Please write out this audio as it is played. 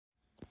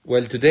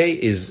Well, today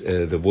is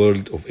the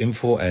world of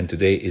info, and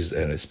today is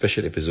a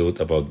special episode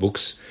about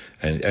books.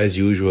 And as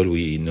usual,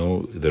 we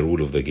know the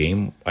rule of the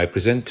game. I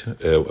present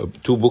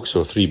 2 books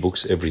or 3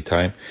 books every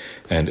time,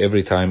 and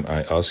every time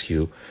I ask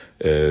you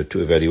to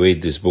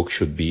evaluate this book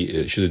should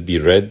it be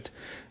read,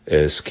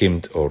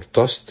 skimmed, or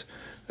tossed.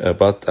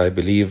 But I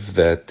believe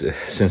that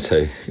since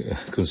I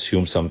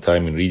consume some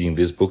time in reading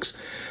these books,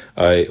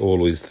 I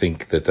always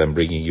think that I'm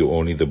bringing you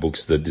only the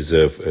books that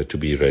deserve to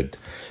be read.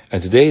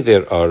 And today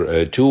there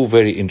are 2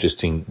 very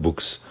interesting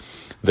books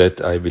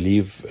that I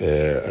believe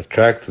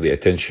attract the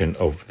attention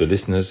of the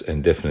listeners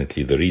and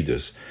definitely the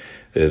readers.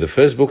 The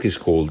first book is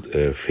called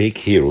Fake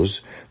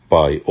Heroes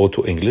by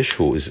Otto English,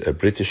 who is a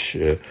British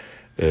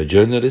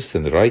journalist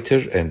and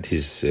writer, and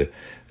this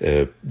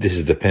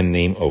is the pen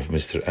name of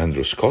Mr.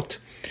 Andrew Scott.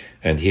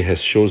 And he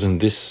has chosen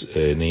this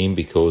name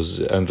because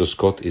Andrew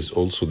Scott is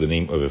also the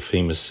name of a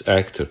famous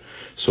actor.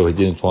 So he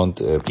didn't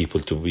want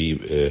people to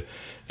be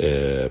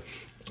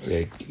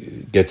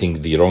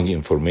getting the wrong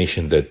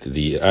information that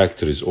the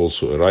actor is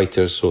also a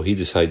writer. So he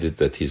decided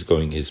that his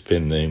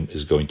pen name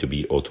is going to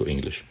be Otto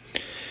English.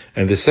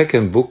 And the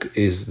second book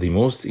is the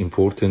most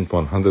important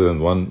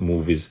 101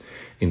 movies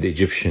in the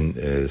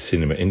Egyptian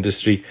cinema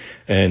industry,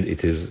 and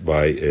it is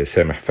by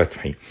Sameh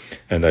Fathi.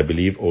 And I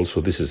believe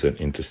also this is an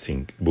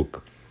interesting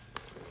book.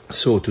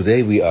 So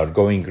today we are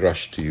going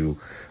rush to you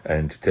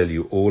and to tell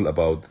you all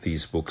about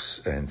these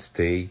books, and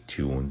stay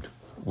tuned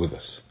with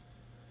us.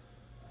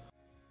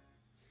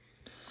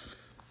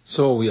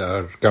 So we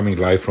are coming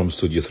live from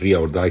Studio 3.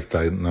 Our direct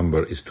line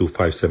number is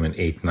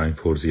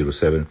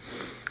 25789407.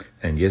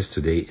 And yes,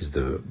 today is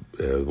the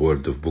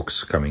world of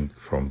books coming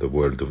from the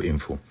world of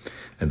info.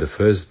 And the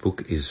first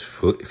book is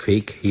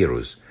Fake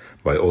Heroes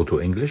by Otto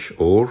English,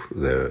 or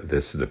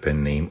that's the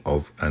pen name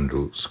of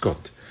Andrew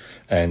Scott.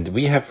 And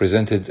we have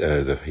presented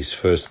his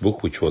first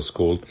book, which was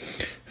called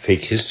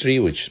Fake History,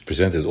 which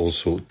presented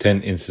also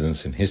 10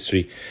 incidents in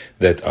history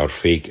that are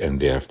fake, and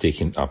they have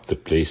taken up the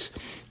place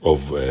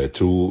of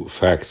true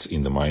facts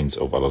in the minds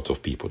of a lot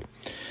of people.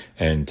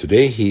 And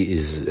today he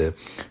is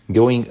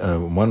going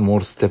one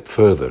more step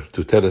further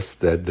to tell us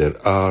that there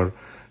are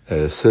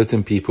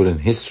certain people in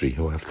history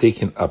who have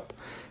taken up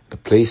the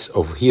place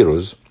of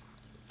heroes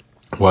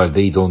while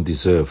they don't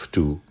deserve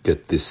to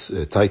get this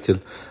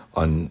title.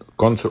 On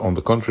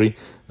the contrary,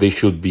 they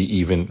should be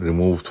even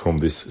removed from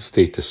this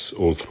status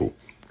all through.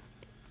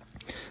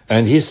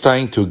 And he's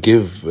trying to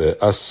give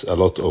us a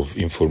lot of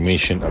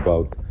information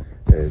about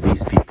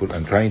these people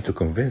and trying to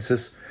convince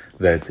us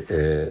that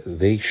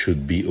they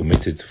should be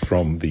omitted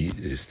from the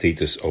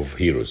status of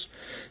heroes.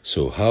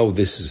 So how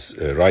this is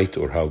right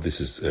or how this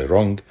is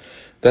wrong,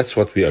 that's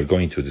what we are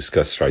going to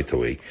discuss right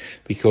away.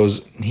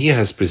 Because he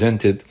has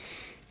presented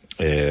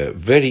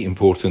very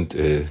important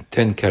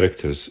 10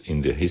 characters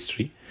in the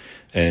history.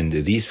 And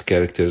these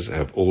characters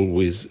have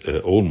almost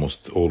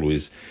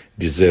always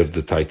deserved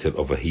the title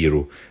of a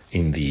hero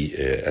in the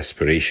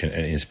aspiration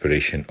and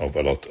inspiration of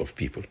a lot of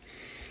people.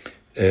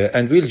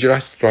 And we'll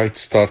just try to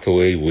start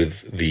away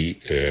with the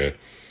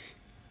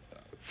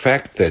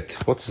fact that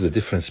what is the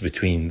difference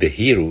between the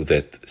hero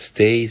that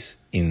stays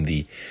in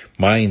the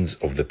minds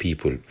of the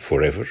people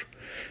forever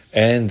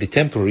and the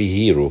temporary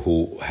hero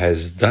who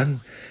has done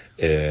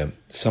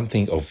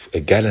something of a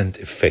gallant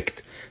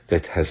effect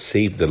that has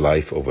saved the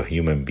life of a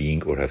human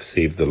being or have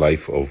saved the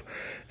life of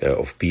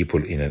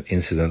people in an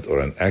incident or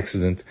an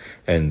accident,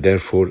 and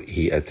therefore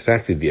he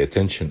attracted the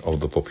attention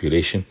of the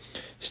population,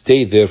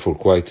 stayed there for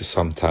quite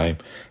some time,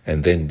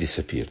 and then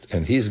disappeared.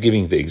 And he's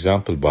giving the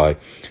example by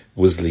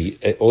Wesley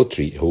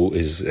Autry, who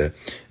is a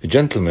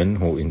gentleman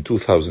who in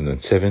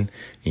 2007,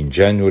 in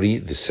January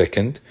the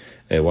 2nd,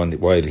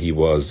 while he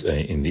was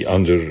in the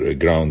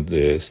underground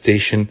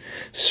station,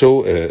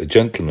 saw a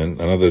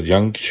gentleman, another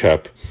young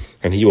chap,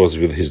 and he was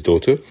with his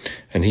daughter,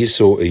 and he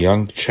saw a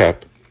young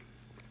chap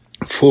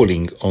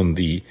falling on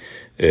the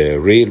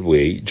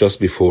railway just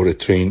before a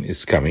train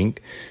is coming,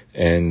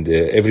 and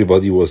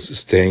everybody was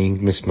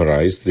staying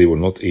mesmerized. They were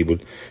not able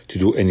to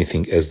do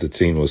anything as the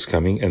train was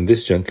coming, and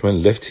this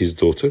gentleman left his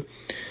daughter,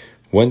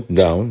 went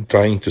down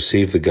trying to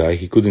save the guy.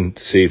 He couldn't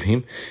save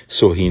him,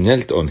 so he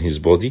knelt on his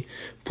body,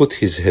 put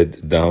his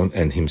head down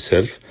and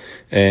himself,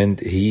 and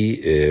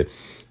the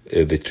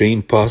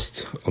train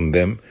passed on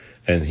them,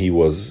 and he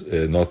was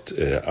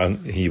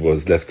he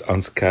was left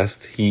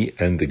unscathed, he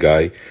and the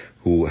guy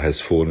who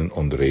has fallen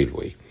on the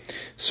railway.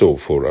 So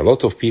for a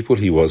lot of people,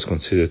 he was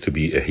considered to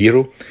be a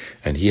hero,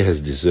 and he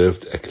has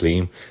deserved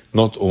acclaim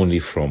not only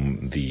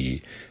from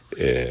the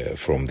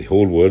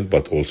whole world,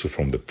 but also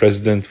from the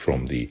president,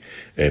 from the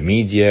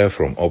media,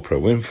 from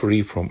Oprah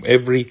Winfrey, from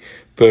every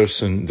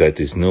person that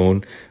is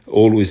known,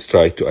 always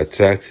try to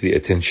attract the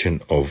attention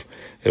of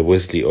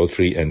Wesley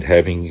Autry and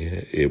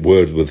having a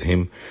word with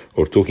him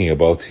or talking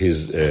about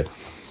his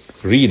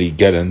really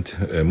gallant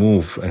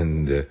move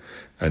and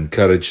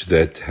courage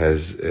that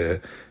has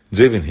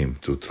driven him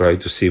to try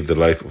to save the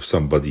life of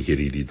somebody he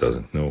really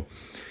doesn't know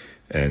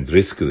and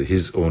risk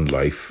his own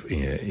life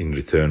in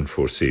return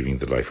for saving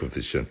the life of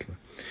this gentleman.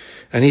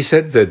 And he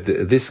said that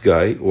this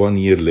guy, 1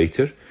 year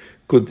later,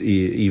 could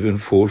even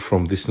fall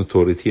from this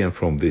notoriety and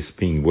from this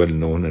being well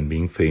known and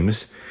being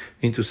famous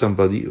into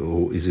somebody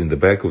who is in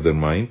the back of their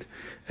mind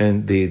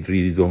and they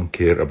really don't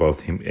care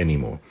about him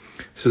anymore.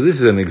 So this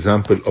is an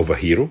example of a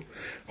hero,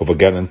 of a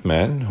gallant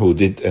man who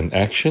did an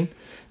action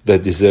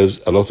that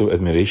deserves a lot of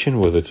admiration,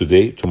 whether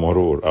today,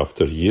 tomorrow, or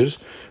after years.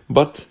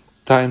 But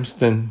time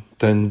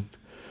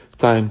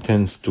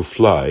tends to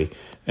fly,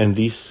 and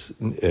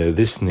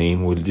this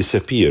name will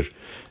disappear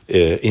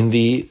in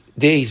the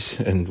days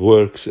and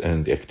works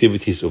and the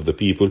activities of the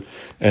people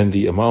and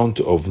the amount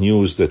of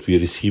news that we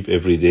receive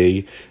every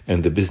day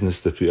and the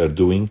business that we are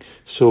doing.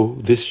 So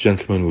this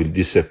gentleman will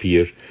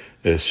disappear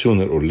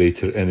sooner or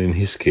later, and in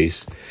his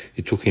case,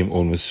 it took him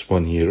almost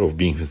 1 year of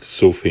being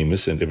so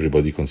famous and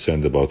everybody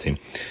concerned about him,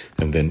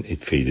 and then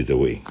it faded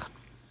away.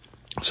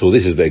 So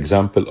this is the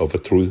example of a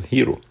true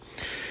hero.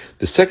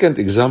 The second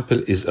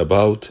example is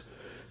about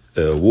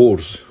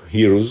wars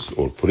heroes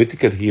or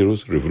political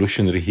heroes,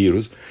 revolutionary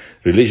heroes,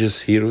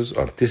 religious heroes,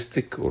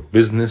 artistic or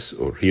business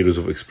or heroes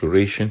of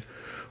exploration,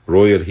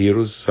 royal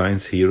heroes,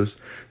 science heroes,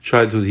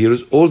 childhood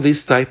heroes, all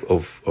these type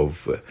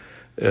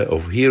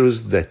of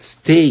heroes that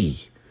stay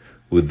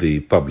with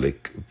the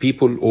public.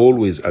 People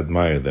always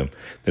admire them.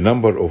 The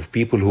number of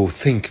people who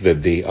think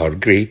that they are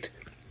great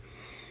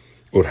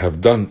or have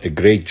done a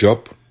great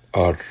job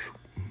are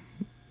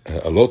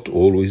a lot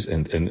always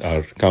and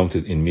are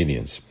counted in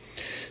millions.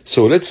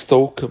 So let's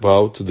talk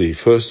about the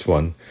first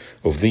one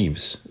of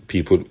these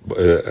people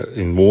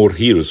in War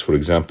Heroes, for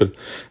example,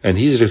 and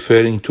he's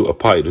referring to a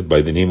pilot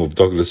by the name of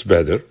Douglas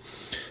Bader,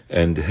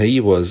 and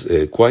he was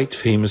a quite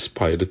famous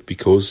pilot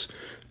because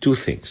two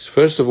things.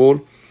 First of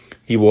all,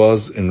 he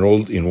was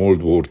enrolled in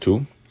World War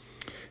II.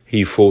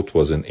 He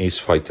was an ace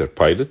fighter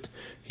pilot.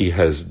 He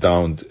has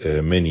downed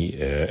many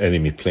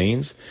enemy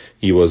planes.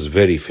 He was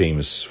very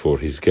famous for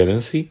his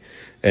gallantry,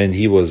 and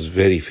he was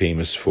very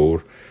famous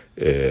for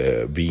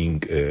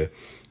being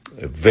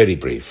very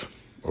brave.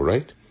 All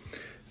right?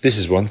 This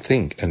is one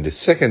thing. And the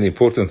second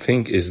important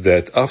thing is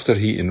that after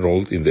he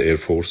enrolled in the Air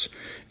Force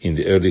in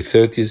the early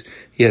 30s,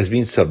 he has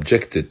been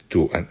subjected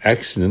to an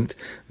accident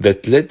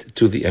that led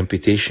to the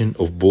amputation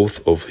of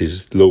both of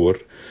his lower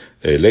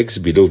legs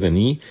below the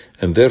knee,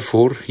 and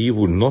therefore he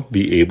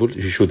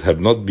should have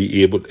not been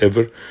able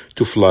ever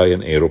to fly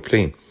an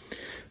aeroplane.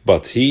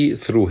 But he,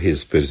 through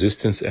his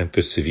persistence and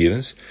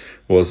perseverance,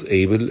 was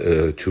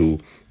able to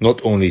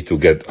not only to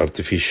get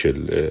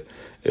artificial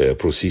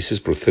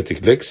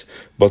prosthetic legs,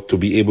 but to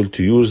be able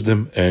to use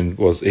them, and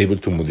was able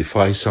to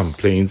modify some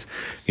planes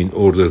in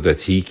order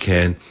that he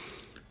can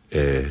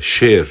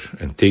share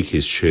and take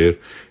his share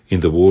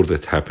in the war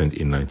that happened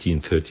in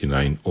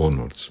 1939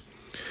 onwards.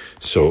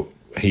 So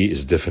he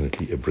is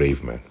definitely a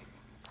brave man.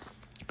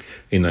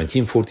 In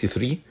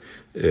 1943,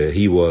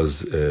 he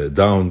was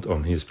downed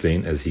on his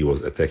plane as he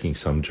was attacking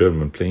some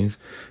German planes,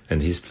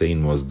 and his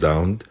plane was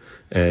downed,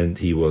 and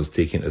he was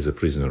taken as a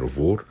prisoner of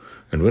war.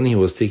 And when he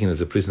was taken as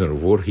a prisoner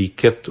of war, he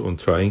kept on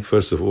trying.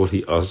 First of all,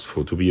 he asked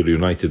to be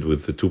reunited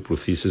with the two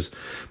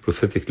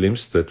prosthetic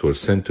limbs that were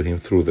sent to him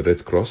through the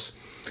Red Cross.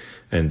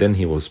 And then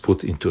he was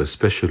put into a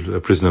special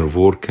prisoner of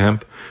war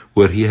camp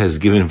where he has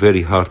given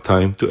very hard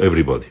time to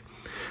everybody,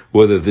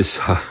 whether these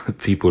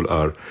people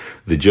are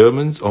the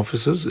German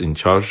officers in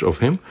charge of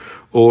him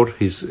or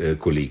his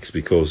colleagues,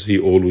 because he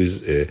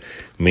always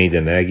made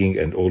a nagging,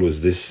 and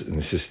always this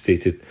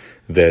necessitated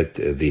that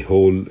the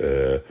whole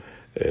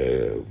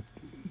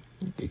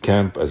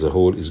camp as a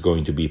whole is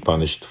going to be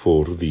punished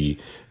for the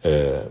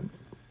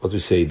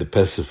the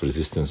passive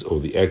resistance or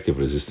the active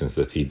resistance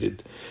that he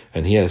did.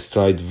 And he has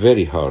tried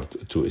very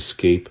hard to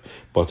escape,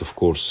 but of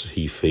course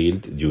he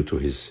failed due to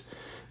his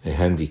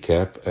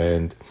handicap,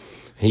 and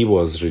he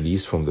was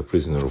released from the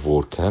prisoner of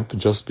war camp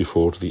just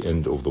before the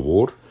end of the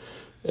war,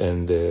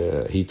 and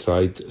he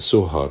tried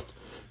so hard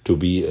to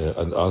be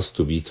and asked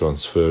to be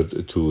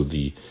transferred to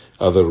the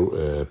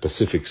other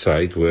Pacific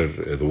side where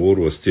the war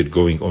was still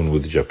going on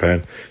with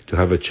Japan, to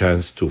have a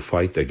chance to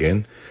fight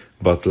again,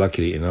 but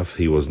luckily enough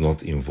he was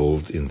not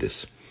involved in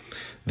this.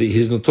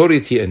 His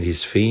notoriety and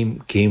his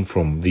fame came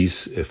from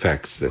these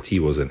facts, that he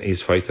was an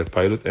ace fighter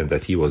pilot and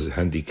that he was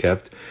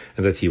handicapped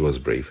and that he was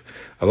brave.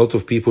 A lot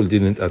of people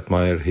didn't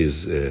admire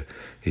his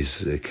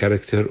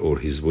character or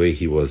his way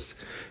he was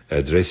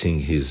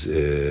addressing his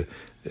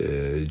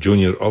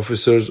junior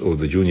officers or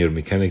the junior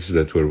mechanics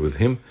that were with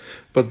him,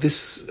 but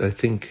this, I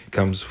think,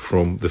 comes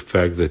from the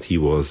fact that he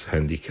was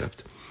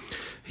handicapped.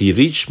 He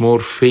reached more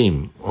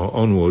fame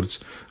onwards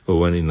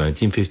when in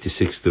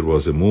 1956 there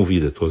was a movie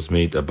that was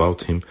made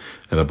about him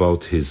and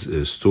about his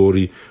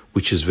story,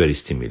 which is very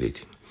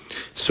stimulating.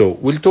 So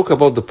we'll talk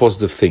about the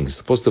positive things.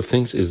 The positive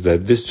things is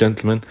that this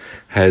gentleman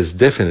has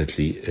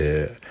definitely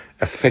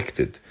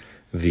affected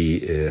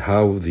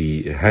how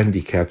the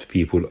handicapped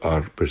people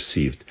are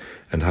perceived,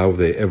 and how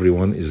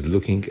everyone is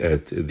looking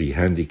at the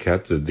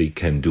handicap that they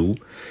can do,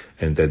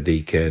 and that they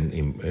can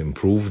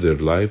improve their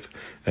life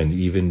and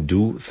even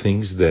do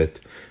things that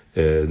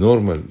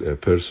normal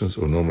persons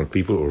or normal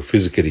people or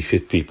physically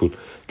fit people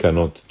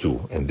cannot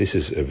do. And this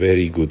is a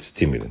very good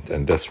stimulant,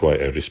 and that's why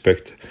I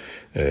respect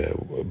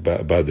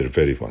Badr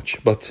very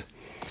much. But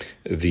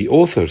the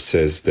author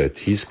says that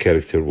his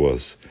character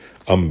was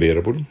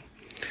unbearable,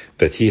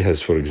 that he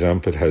has, for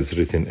example, has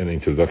written an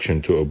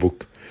introduction to a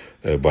book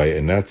by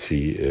a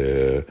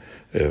Nazi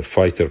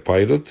fighter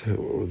pilot,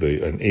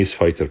 an ace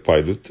fighter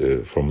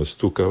pilot from a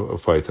Stuka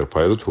fighter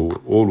pilot who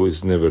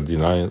always never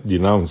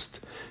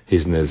denounced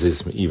his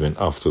Nazism even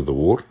after the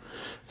war.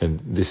 And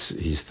this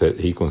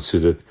he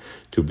considered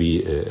to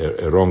be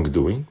a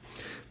wrongdoing.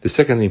 The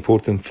second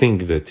important thing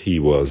that he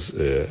was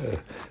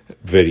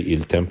very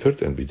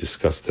ill-tempered, and we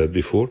discussed that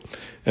before.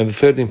 And the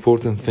third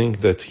important thing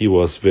that he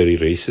was very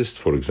racist.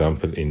 For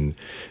example,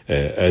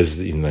 as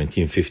in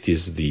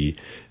 1950s, the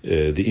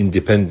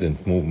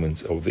independent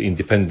movements of the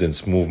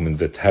independence movement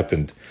that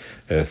happened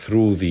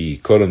through the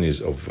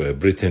colonies of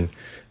Britain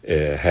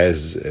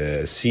has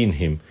seen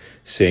him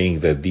saying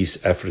that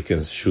these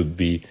Africans should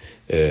be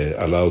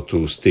allowed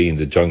to stay in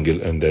the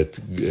jungle, and that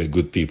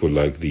good people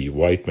like the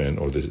white man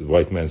or the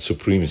white man's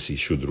supremacy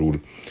should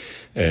rule.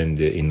 And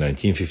in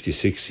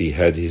 1956, he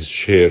had his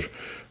share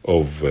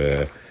of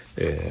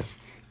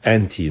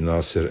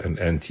anti-Nasser and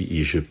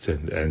anti-Egypt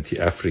and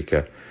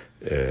anti-Africa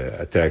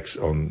attacks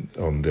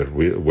on their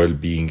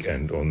well-being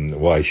and on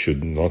why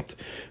should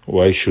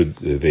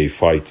they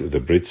fight the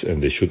Brits,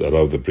 and they should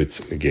allow the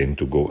Brits again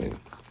to go in.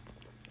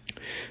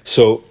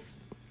 So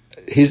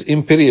his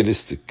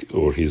imperialistic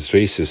or his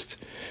racist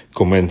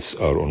comments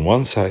are on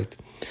one side,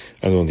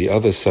 and on the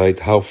other side,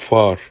 how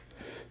far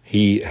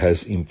he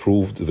has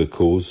improved the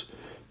cause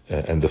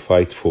and the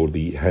fight for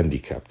the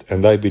handicapped.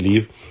 And I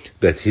believe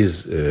that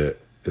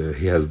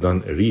he has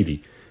done a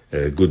really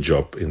good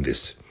job in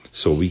this.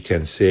 So we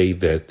can say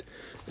that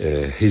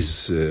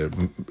his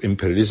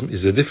imperialism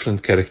is a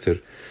different character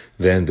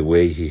than the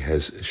way he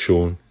has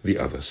shown the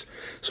others.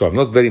 So I'm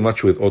not very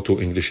much with Otto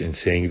English in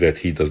saying that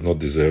he does not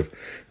deserve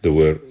the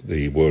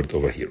word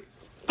of a hero.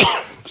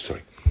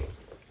 Sorry.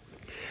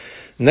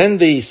 And then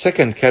the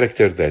second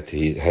character that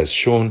he has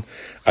shown,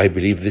 I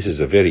believe this is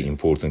a very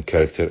important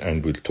character,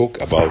 and we'll talk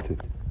about it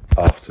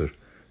after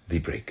the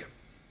break.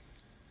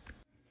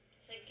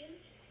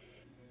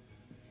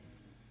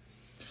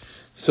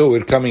 So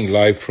we're coming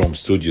live from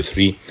Studio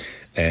 3,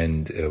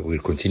 and we're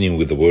continuing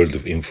with the world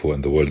of info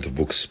and the world of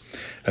books.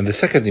 And the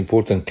second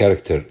important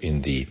character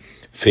in the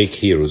fake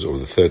heroes, or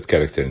the third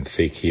character in the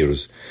fake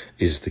heroes,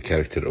 is the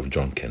character of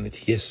John Kennedy.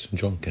 Yes,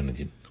 John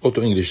Kennedy.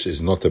 Otto English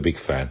is not a big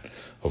fan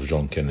of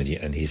John Kennedy,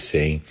 and he's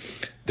saying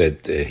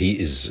that he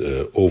is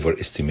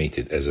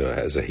overestimated as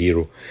a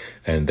hero,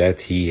 and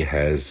that he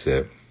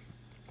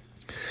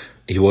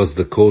was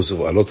the cause of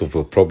a lot of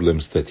the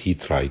problems that he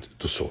tried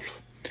to solve.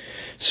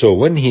 So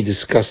when he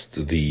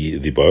discussed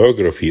the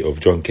biography of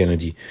John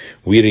Kennedy,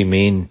 we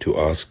remain to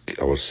ask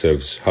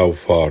ourselves, how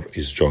far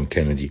is John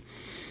Kennedy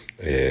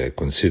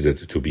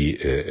considered to be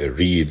a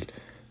real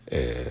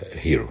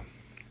hero?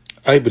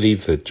 I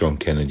believe that John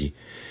Kennedy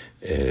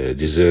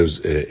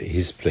deserves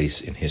his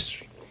place in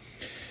history.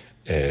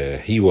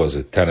 He was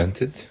a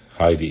talented,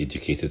 highly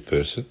educated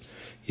person.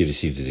 He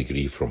received a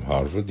degree from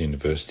Harvard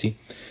University,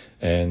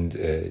 and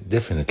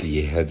definitely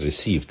he had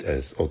received,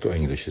 as Otto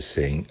English is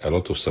saying, a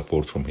lot of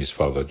support from his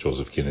father,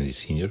 Joseph Kennedy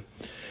Sr.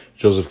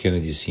 Joseph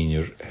Kennedy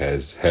Sr.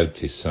 has helped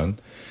his son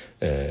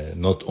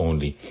not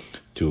only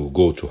to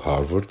go to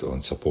Harvard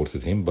and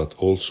supported him, but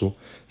also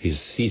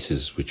his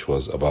thesis, which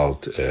was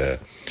about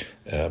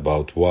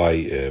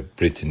why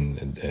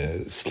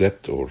Britain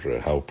slept, or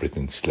how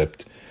Britain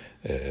slept.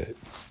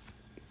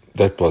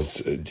 That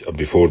was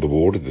before the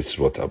war. This is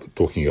what I'm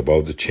talking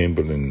about, the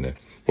Chamberlain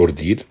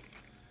ordeal.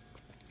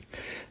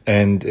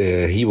 And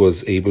he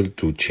was able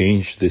to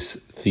change this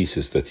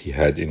thesis that he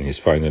had in his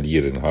final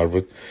year in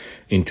Harvard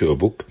into a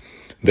book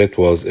that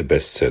was a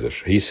bestseller.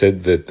 He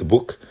said that the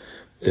book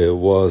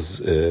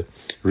was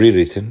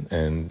rewritten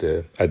and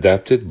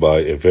adapted by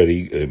a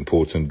very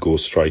important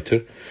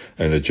ghostwriter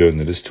and a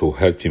journalist who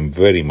helped him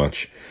very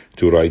much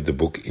to write the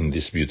book in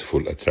this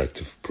beautiful,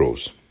 attractive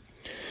prose.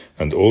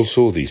 And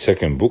also the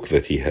second book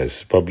that he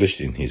has published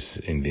in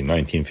the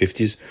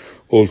 1950s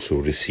also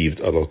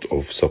received a lot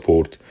of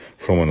support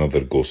from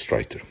another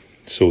ghostwriter.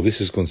 So this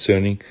is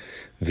concerning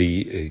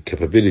the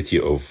capability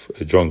of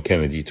John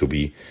Kennedy to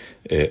be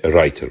a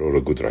writer, or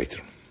a good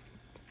writer.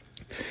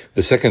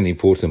 The second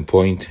important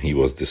point he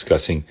was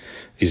discussing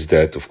is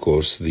that, of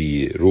course,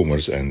 the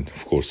rumors, and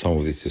of course some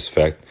of it is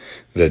fact,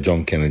 that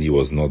John Kennedy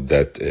was not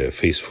that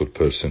faithful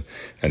person,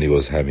 and he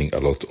was having a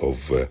lot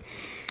of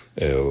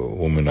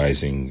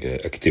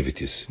womanizing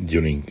activities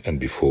during and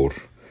before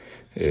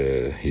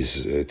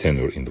his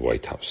tenure in the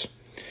White House.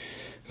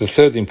 The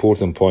third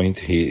important point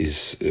he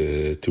is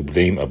to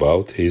blame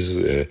about his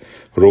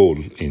role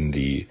in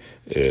the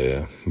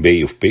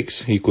Bay of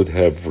Pigs. He could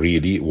have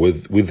really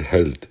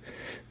withheld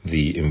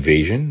the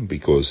invasion,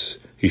 because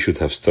he should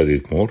have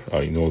studied more.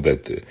 I know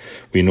that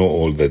we know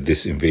all that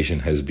this invasion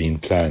has been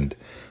planned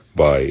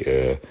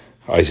by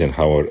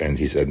Eisenhower and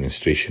his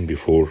administration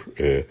before,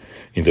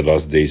 in the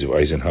last days of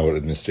Eisenhower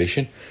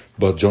administration,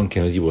 but John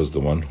Kennedy was the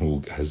one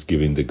who has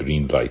given the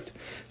green light.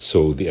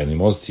 So the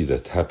animosity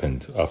that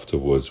happened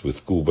afterwards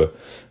with Cuba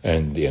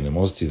and the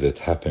animosity that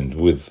happened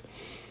with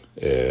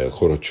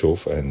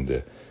Khrushchev and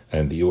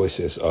the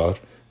USSR,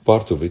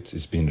 part of it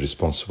is being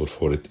responsible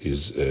for it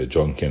is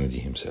John Kennedy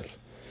himself.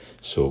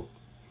 So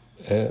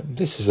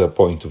this is a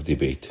point of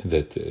debate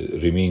that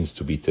remains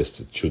to be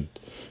tested. Should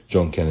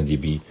John Kennedy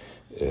be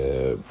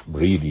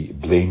really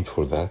blamed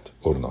for that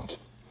or not?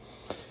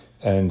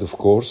 And of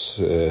course,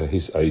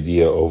 his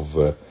idea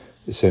of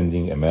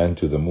sending a man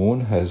to the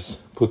moon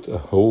has put a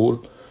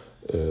whole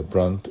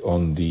brunt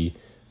on the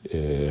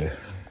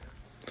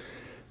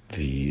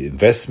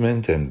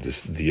investment and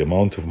the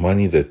amount of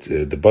money that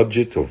the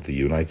budget of the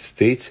United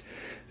States,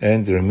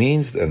 and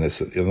remains, and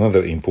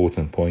another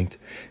important point,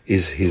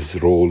 is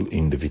his role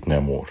in the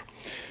Vietnam War.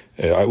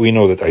 We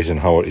know that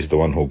Eisenhower is the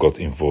one who got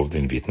involved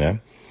in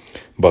Vietnam,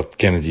 but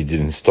Kennedy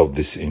didn't stop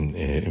this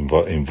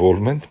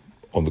involvement.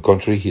 On the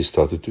contrary, he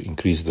started to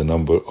increase the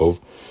number of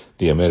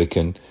the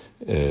American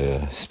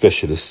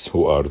specialists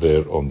who are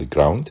there on the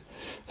ground,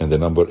 and the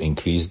number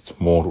increased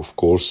more, of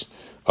course,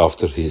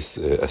 after his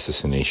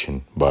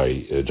assassination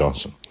by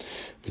Johnson.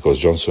 Because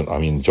Johnson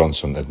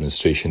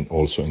administration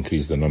also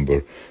increased the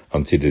number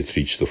until it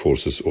reached the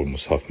forces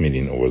almost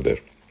 500,000 over there.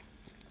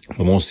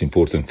 The most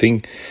important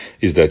thing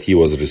is that he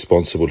was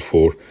responsible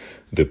for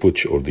the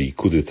putsch or the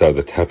coup d'etat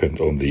that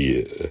happened on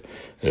the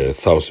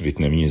South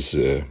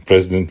Vietnamese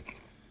president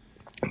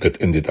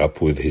that ended up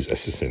with his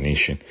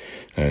assassination.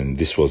 And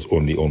this was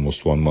only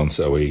almost 1 month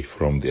away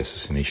from the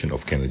assassination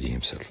of Kennedy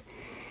himself.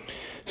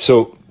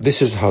 So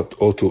this is what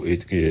Otto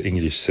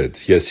English said.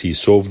 Yes, he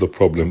solved the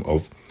problem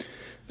of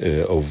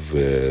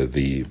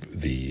the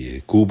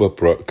Cuba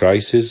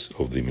crisis,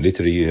 of the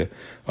military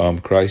arm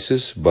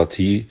crisis, but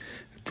he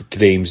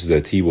claims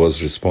that he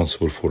was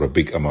responsible for a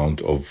big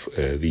amount of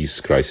these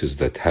crises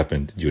that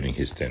happened during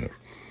his tenure.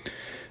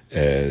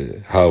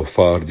 How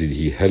far did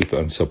he help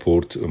and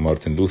support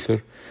Martin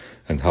Luther,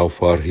 and how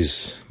far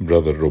his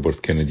brother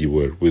Robert Kennedy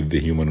were with the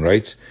human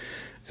rights?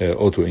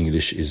 Otto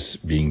English is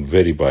being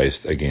very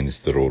biased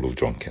against the role of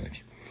John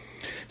Kennedy.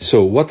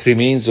 So what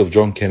remains of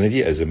John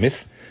Kennedy as a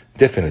myth?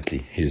 Definitely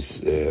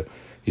his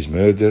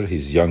murder,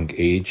 his young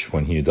age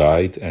when he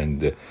died,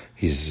 and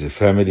his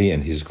family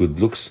and his good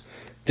looks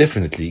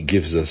definitely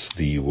gives us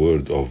the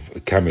word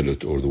of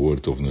Camelot or the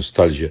word of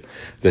nostalgia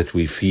that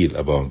we feel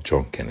about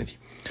John Kennedy.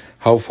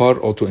 How far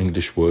Otto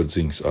English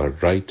wordings are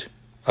right?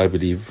 I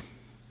believe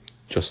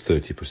just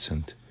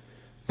 30%,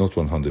 not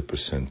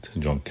 100%.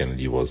 John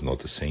Kennedy was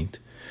not a saint,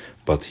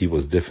 but he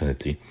was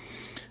definitely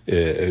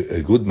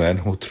a good man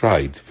who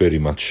tried very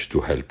much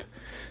to help.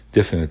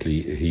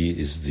 Definitely he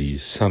is the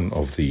son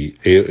of the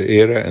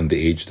era and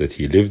the age that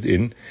he lived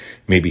in.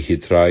 Maybe he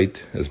tried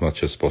as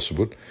much as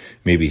possible.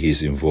 Maybe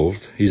he's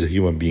involved. He's a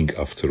human being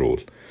after all,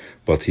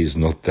 but he's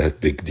not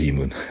that big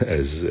demon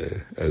as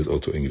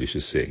Otto English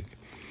is saying.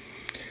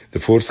 The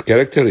fourth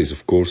character is,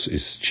 of course,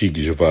 Che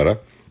Guevara,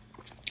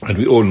 and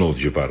we all know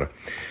Guevara.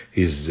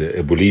 He's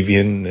a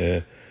Bolivian,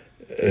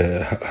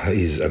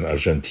 he's an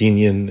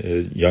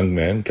Argentinian young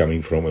man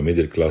coming from a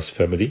middle-class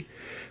family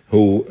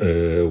who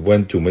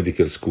went to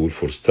medical school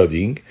for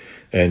studying,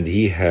 and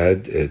he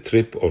had a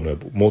trip on a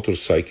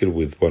motorcycle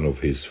with one of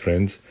his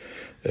friends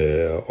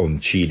on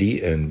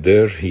Chile, and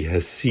there he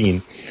has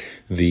seen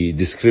the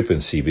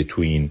discrepancy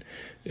between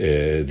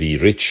the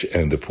rich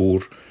and the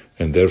poor,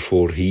 and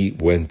therefore he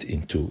went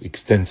into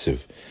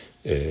extensive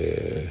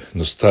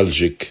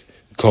nostalgic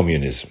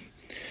communism,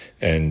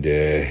 and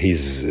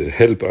his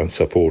help and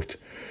support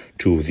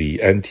to the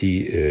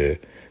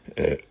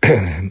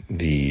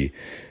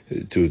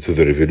to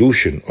the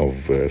revolution of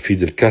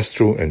Fidel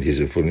Castro, and his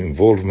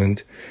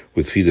involvement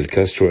with Fidel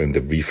Castro and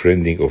the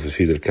befriending of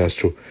Fidel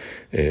Castro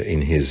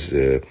in his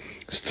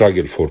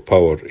struggle for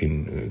power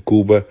in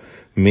Cuba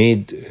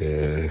made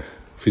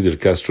Fidel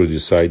Castro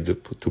decide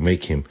to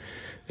make him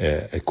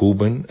a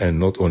Cuban, and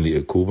not only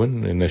a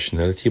Cuban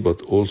nationality,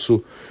 but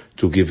also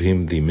to give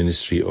him the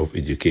Ministry of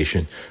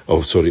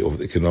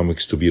of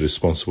Economics, to be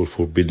responsible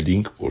for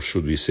building, or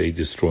should we say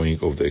destroying,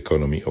 of the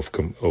economy of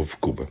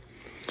Cuba.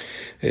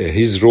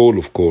 His role,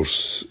 of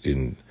course,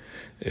 in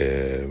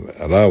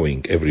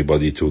allowing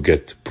everybody to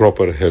get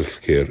proper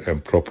health care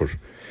and proper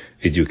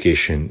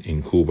education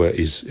in Cuba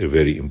is a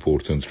very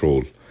important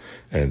role,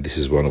 and this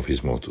is one of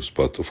his mottos.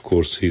 But of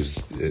course,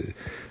 his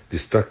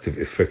destructive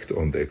effect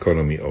on the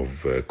economy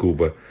of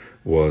Cuba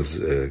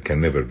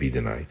can never be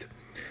denied.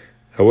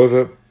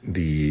 However,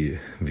 the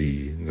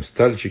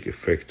nostalgic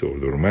effect or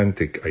the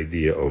romantic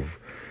idea of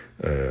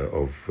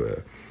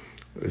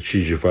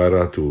Che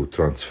Guevara to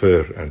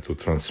transfer and to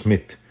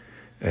transmit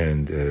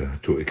and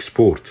to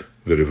export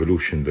the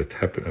revolution that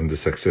happened and the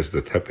success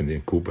that happened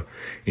in Cuba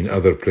in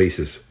other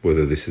places,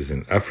 whether this is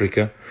in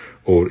Africa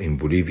or in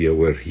Bolivia,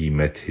 where he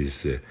met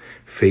his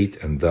fate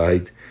and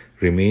died,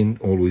 remain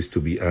always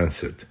to be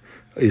answered.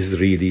 Is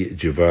really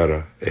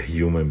Guevara a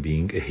human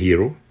being, a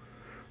hero,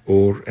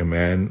 or a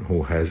man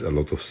who has a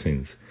lot of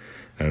sins?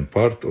 And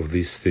part of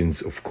these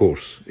things, of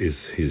course,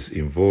 is his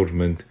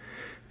involvement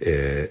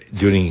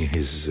during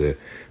his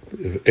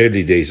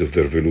early days of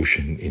the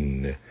revolution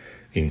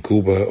in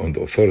Cuba on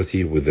the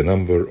authority with the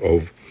number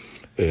of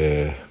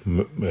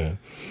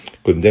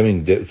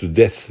condemning to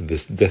death,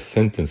 this death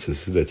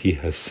sentences that he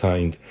has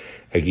signed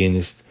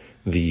against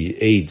the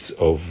aides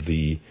of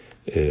the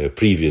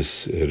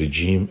previous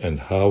regime, and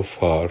how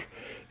far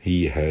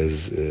he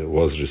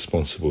was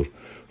responsible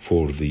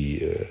for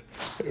the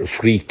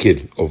free kill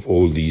of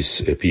all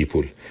these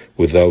people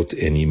without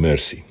any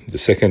mercy. The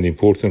second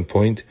important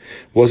point,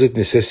 was it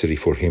necessary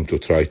for him to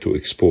try to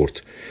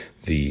export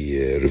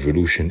the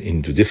revolution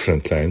into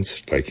different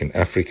lands, like in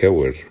Africa,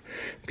 where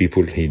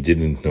people he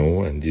didn't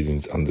know and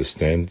didn't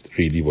understand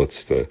really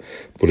what's the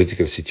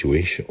political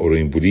situation, or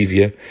in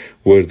Bolivia,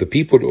 where the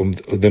people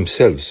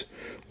themselves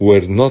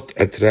were not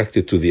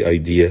attracted to the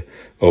idea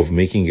of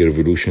making a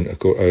revolution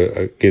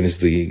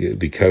against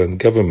the current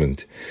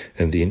government.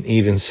 And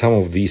even some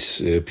of these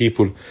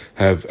people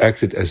have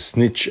acted as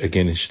snitch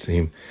against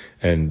him,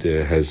 and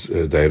has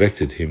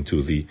directed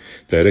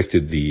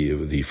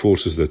the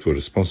forces that were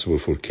responsible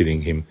for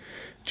killing him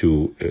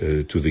to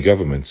the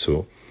government.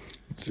 So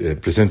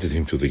presented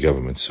him to the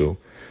government. So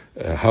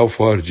how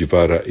far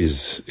Guevara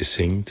is a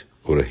saint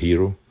or a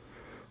hero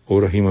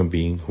or a human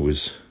being who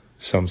is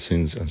some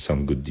sins and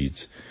some good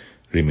deeds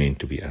remain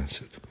to be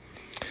answered.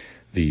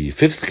 The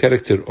fifth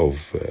character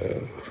of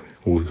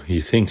who he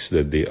thinks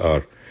that they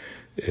are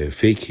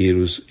fake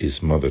heroes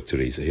is Mother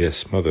Teresa.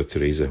 Yes, Mother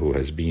Teresa, who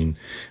has been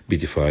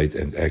beatified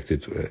and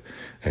acted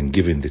and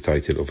given the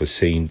title of a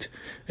saint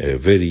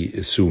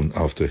very soon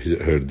after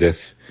her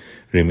death,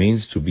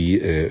 remains to be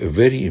a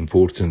very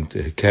important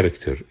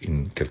character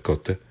in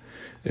Calcutta,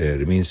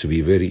 remains to be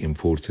a very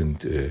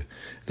important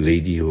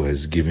lady who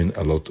has given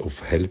a lot of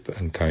help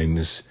and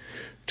kindness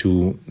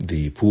to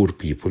the poor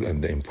people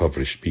and the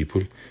impoverished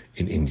people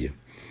in India.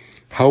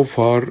 How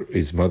far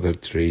is Mother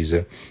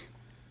Teresa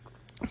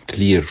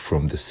clear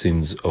from the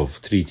sins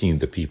of treating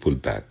the people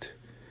bad?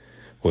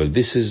 Well,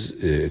 this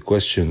is a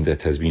question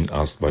that has been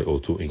asked by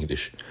Otto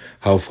English.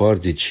 How far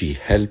did she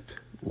help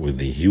with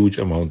the huge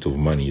amount of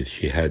money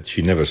she had?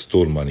 She never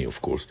stole money,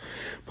 of course,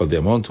 but the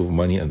amount of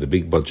money and the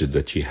big budget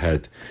that she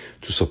had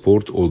to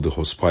support all the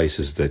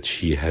hospices that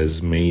she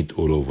has made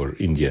all over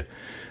India.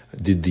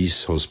 Did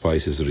these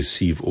hospices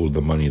receive all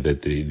the money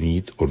that they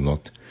need or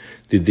not?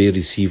 Did they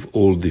receive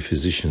all the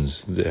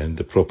physicians and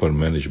the proper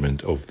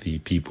management of the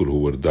people who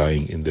were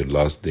dying in their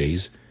last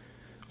days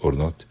or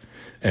not?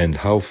 And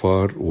how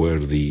far were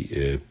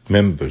the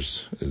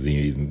members,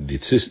 the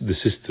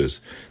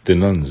sisters, the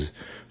nuns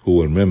who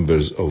were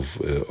members of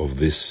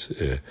this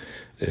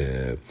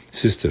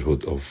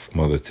sisterhood of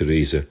Mother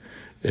Teresa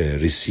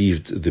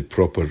received the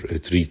proper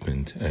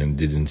treatment and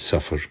didn't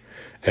suffer,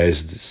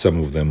 as some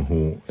of them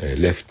who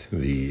left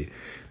the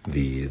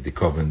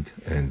convent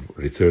and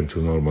returned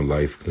to normal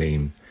life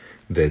claim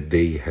that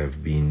they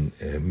have been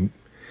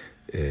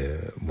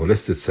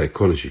molested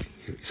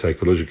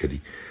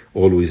psychologically,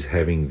 always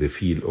having the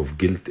feel of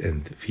guilt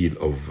and feel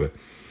of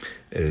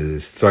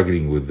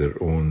struggling with their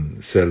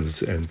own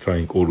selves and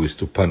trying always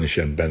to punish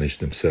and banish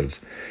themselves.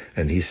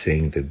 And he's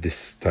saying that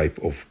this type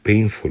of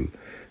painful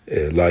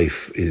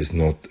life is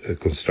not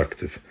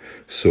constructive.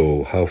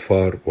 So how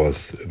far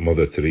was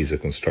Mother Teresa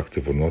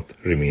constructive or not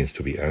remains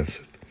to be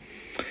answered.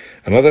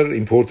 Another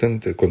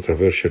important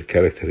controversial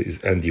character is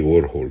Andy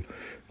Warhol,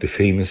 the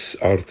famous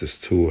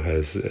artist who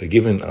has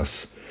given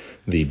us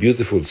the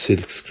beautiful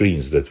silk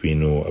screens that we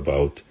know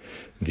about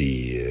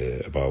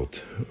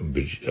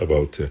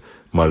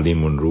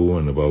Marilyn Monroe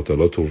and about a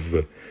lot of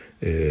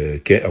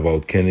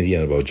about Kennedy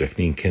and about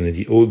Jacqueline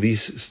Kennedy. All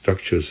these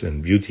structures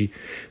and beauty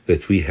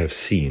that we have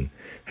seen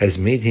has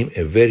made him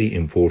a very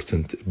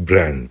important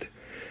brand.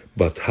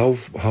 But how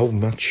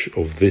much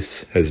of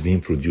this has been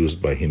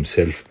produced by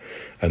himself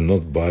and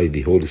not by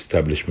the whole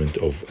establishment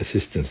of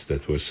assistants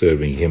that were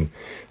serving him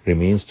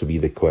remains to be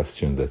the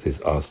question that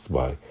is asked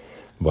by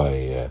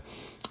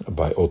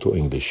Otto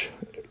English.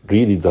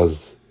 Really,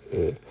 does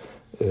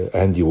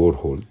Andy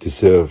Warhol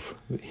deserve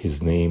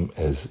his name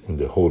as in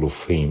the Hall of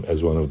Fame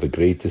as one of the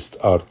greatest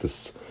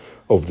artists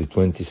of the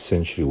 20th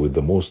century with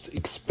the most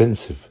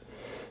expensive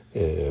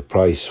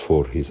price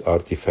for his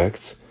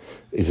artifacts?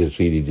 Is it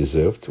really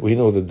deserved? We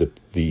know that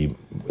the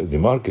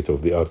market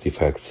of the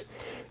artifacts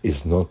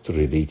is not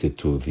related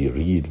to the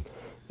real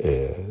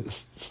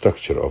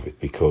structure of it,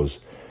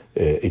 because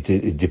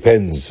it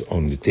depends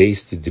on the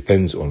taste, it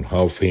depends on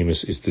how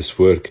famous is this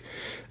work,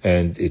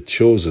 and it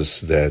shows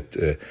us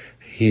that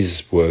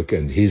his work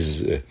and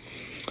his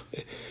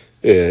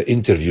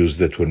interviews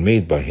that were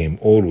made by him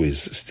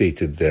always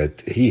stated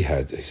that he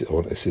had his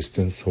own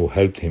assistants who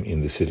helped him in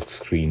the silk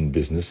screen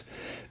business,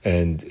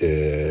 and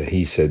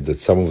he said that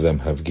some of them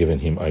have given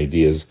him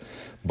ideas,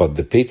 but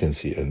the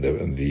patency and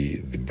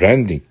the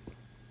branding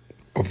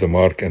of the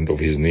mark and of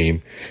his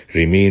name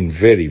remain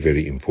very,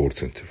 very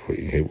important.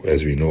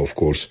 As we know, of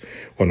course,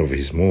 one of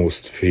his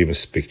most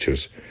famous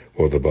pictures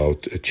was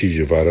about Che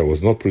Guevara,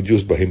 was not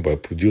produced by him,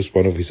 but produced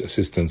one of his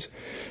assistants.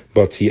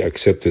 But he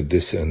accepted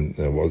this and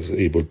was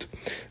able to,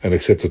 and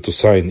accepted to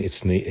sign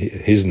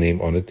his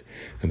name on it,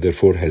 and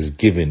therefore has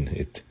given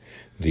it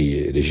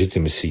the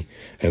legitimacy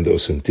and the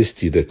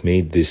authenticity that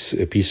made this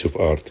piece of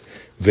art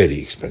very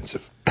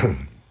expensive.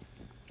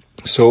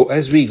 So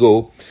as we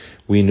go,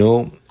 we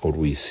know, or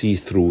we see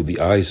through the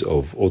eyes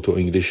of Auto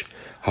English,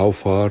 how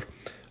far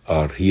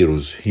are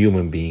heroes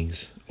human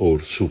beings or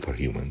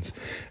superhumans.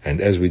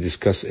 And as we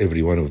discuss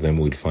every one of them,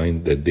 we'll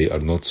find that they are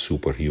not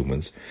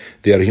superhumans.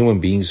 They are human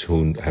beings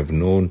who have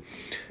known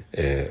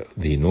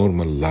the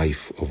normal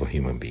life of a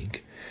human being.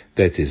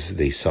 That is,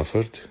 they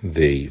suffered,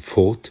 they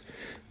fought,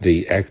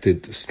 they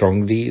acted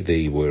strongly,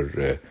 they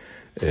were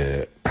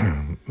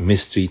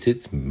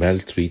mistreated,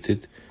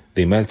 maltreated,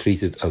 they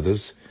maltreated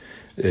others.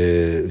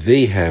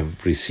 They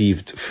have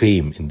received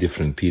fame in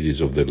different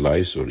periods of their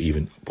lives, or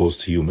even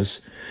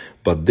posthumous,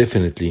 but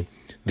definitely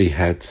they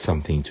had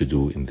something to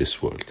do in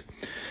this world.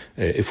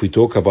 If we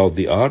talk about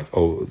the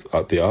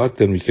art,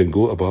 then we can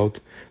go about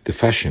the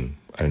fashion,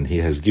 and he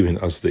has given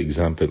us the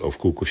example of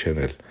Coco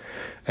Chanel.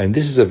 And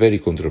this is a very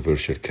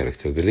controversial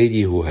character. The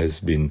lady who has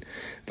been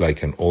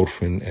like an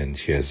orphan, and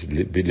she has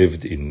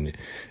lived in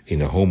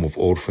a home of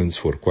orphans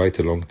for quite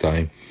a long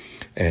time,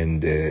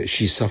 and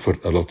she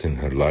suffered a lot in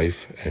her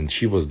life, and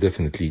she was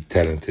definitely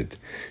talented.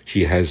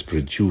 She has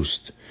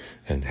produced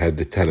and had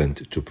the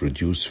talent to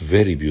produce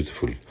very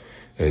beautiful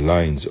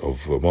lines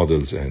of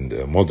models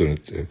and modern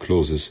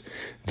clothes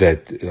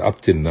that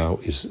up till now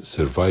is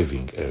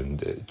surviving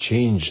and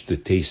changed the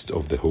taste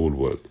of the whole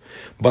world.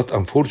 But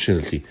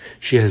unfortunately,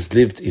 she has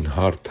lived in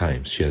hard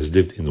times. She has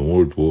lived in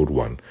World War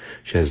I.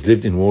 She has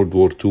lived in World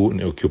War II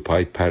in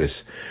occupied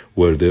Paris,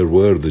 where there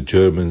were the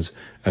Germans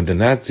and the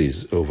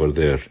Nazis over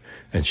there.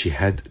 And she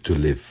had to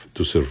live,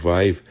 to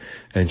survive,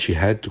 and she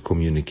had to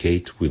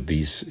communicate with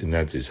these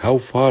Nazis. How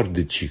far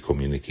did she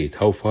communicate?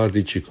 How far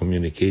did she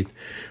communicate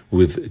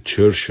with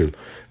Churchill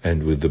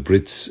and with the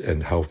Brits,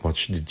 and how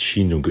much did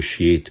she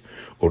negotiate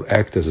or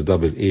act as a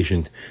double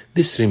agent?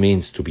 This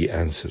remains to be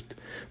answered.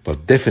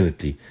 But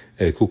definitely,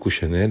 Coco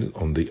Chanel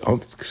on the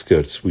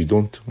outskirts, we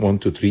don't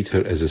want to treat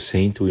her as a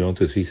saint, we want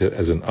to treat her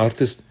as an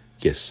artist.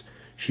 Yes,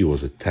 she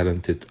was a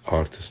talented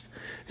artist,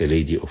 a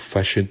lady of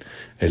fashion,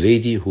 a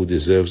lady who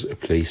deserves a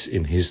place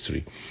in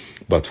history.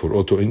 But for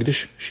Auto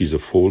English, she's a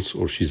false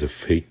or she's a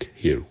fake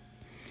hero.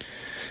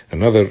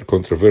 Another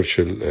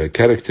controversial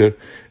character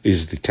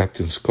is the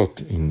Captain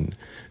Scott, in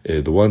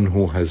the one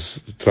who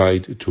has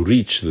tried to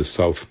reach the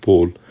South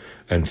Pole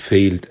and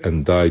failed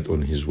and died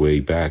on his way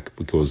back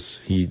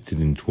because he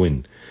didn't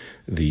win.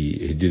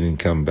 He didn't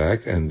come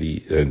back, and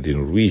the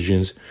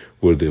Norwegians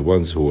were the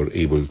ones who were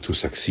able to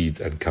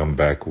succeed and come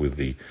back with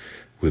the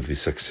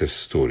success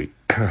story.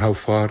 How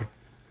far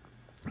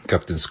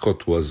Captain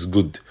Scott was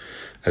good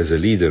as a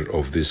leader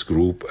of this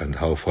group, and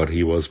how far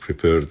he was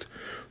prepared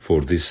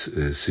for this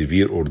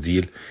severe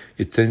ordeal,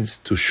 it tends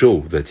to show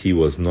that he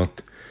was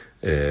not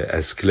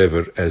as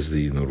clever as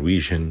the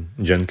Norwegian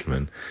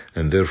gentleman,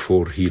 and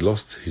therefore he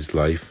lost his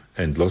life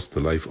and lost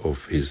the life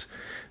of his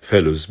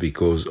fellows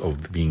because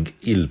of being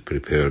ill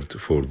prepared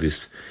for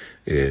this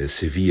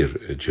severe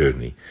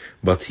journey.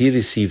 But he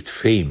received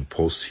fame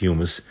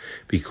posthumous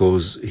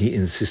because he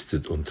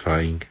insisted on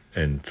trying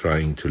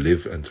to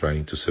live and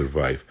trying to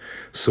survive.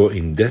 So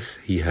in death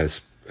he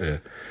has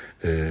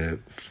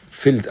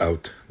filled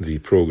out the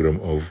program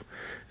of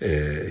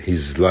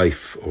his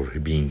life, or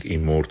being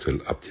immortal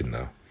up till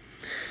now.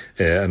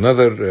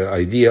 Another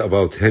idea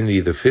about Henry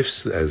V,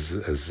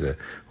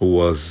 who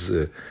was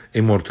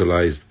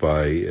immortalized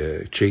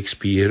by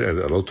Shakespeare and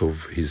a lot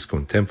of his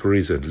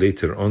contemporaries and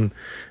later on,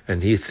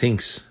 and he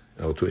thinks,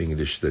 Auto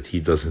English, that he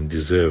doesn't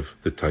deserve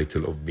the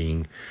title of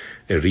being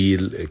a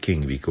real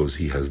king because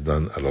he has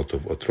done a lot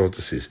of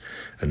atrocities,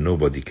 and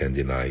nobody can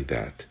deny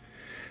that.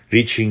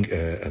 Reaching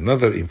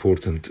another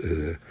important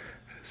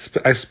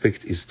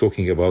aspect is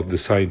talking about the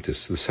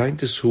scientists. The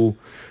scientists who,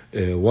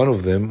 one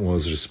of them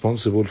was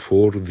responsible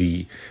for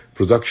the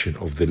production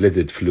of the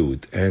leaded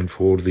fluid and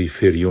for the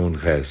ferrion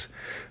gas.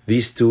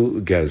 These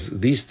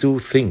two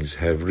things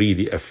have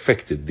really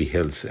affected the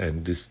health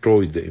and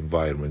destroyed the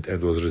environment,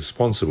 and was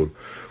responsible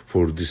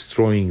for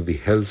destroying the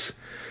health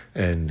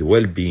and the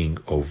well-being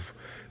of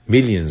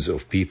millions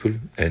of people.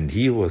 And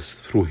he was,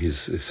 through his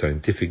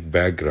scientific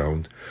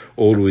background,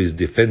 always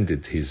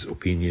defended his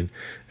opinion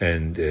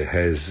and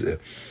has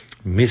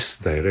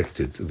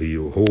misdirected the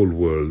whole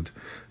world,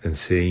 and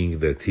saying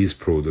that his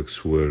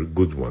products were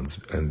good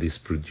ones, and this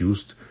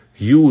produced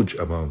huge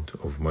amount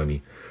of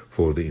money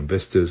for the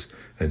investors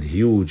and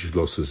huge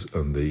losses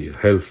on the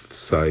health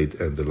side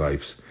and the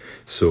lives.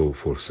 So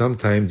for some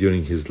time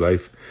during his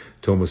life,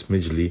 Thomas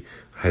Midgley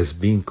has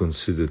been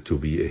considered to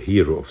be a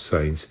hero of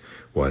science,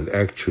 while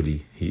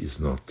actually he is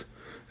not,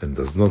 and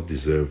does not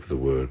deserve the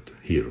word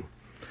hero.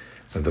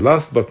 And the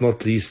last but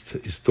not least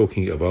is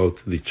talking about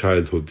the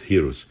childhood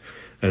heroes.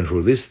 And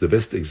for this, the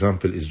best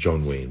example is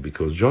John Wayne,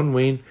 because John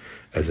Wayne,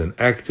 as an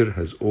actor,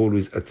 has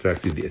always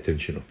attracted the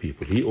attention of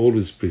people. He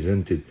always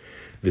presented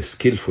the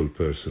skillful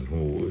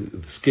person,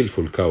 the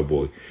skillful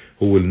cowboy,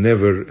 who will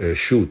never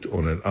shoot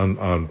on an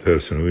unarmed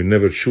person, who will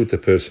never shoot a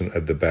person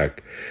at the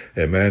back,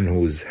 a man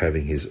who is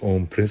having his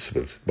own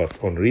principles.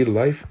 But on real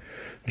life,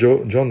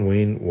 John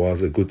Wayne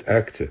was a good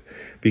actor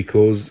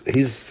because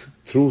his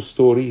true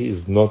story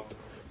is not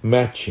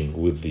matching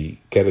with the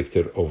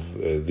character of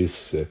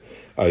this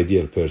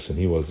ideal person.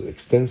 He was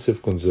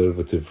extensive,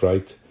 conservative,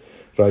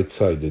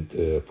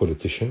 right-sided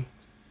politician.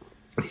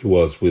 He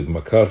was with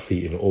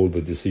McCarthy in all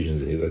the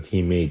decisions that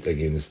he made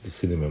against the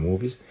cinema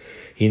movies.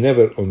 He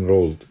never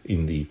enrolled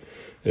in the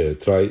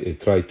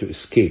tried to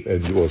escape,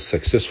 and he was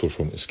successful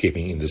from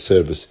escaping in the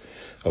service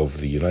of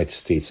the United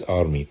States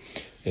Army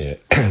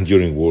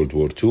during World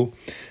War II.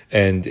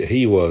 And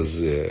he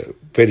was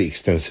very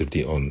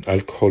extensively on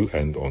alcohol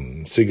and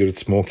on cigarette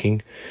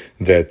smoking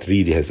that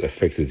really has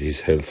affected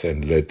his health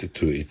and led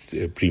to its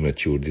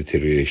premature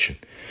deterioration.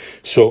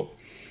 So,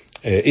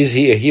 is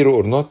he a hero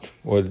or not?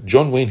 Well,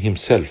 John Wayne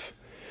himself,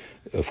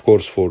 of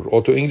course, for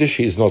Auto English,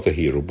 he is not a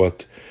hero,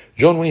 but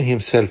John Wayne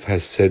himself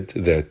has said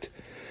that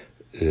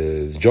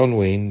John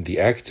Wayne, the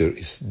actor,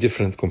 is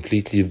different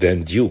completely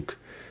than Duke,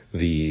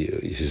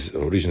 his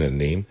original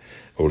name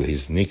or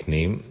his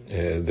nickname,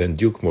 than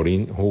Duke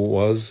Maureen, who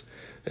was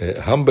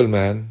a humble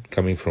man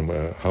coming from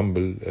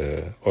humble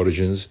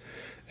origins,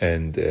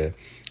 and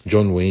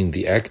John Wayne,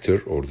 the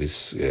actor, or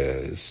this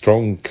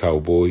strong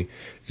cowboy,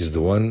 is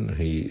the one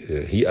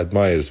he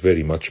admires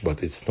very much,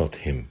 but it's not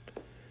him.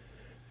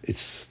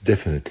 It's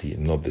definitely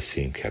not the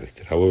same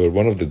character. However,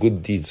 one of the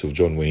good deeds of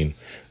John Wayne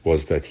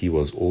was that he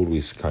was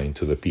always kind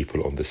to the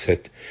people on the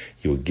set.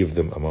 He would give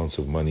them amounts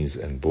of monies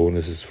and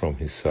bonuses from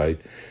his side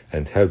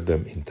and help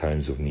them in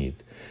times of need.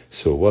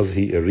 So was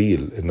he a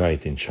real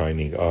knight in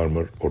shining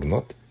armor or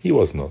not? He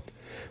was not.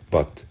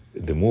 But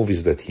the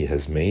movies that he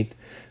has made,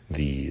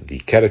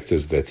 the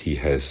characters that he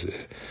has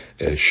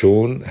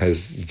shown,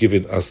 has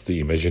given us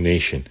the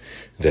imagination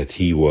that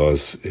he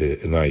was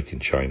a knight in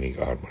shining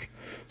armor.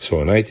 So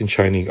a knight in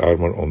shining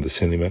armor on the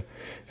cinema,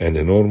 and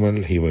a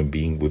normal human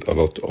being with a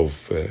lot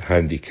of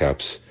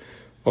handicaps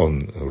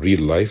on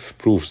real life,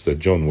 proves that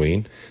John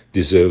Wayne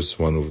deserves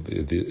one of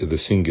the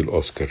single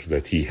Oscar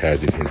that he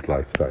had in his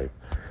lifetime.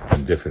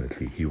 And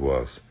definitely he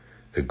was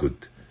a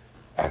good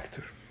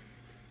actor.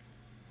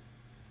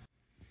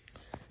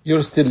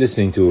 You're still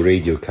listening to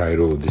Radio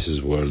Cairo. This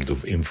is World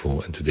of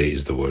Info, and today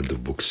is the World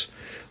of Books.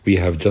 We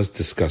have just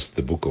discussed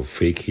the book of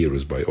Fake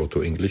Heroes by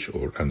Otto English,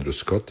 or Andrew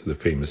Scott, the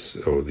famous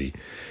or the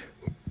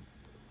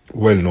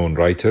well-known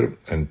writer,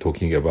 and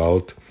talking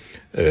about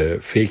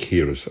fake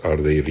heroes. Are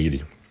they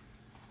really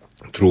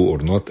true or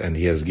not? And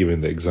he has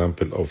given the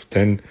example of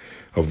 10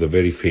 of the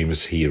very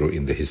famous heroes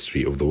in the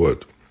history of the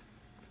world.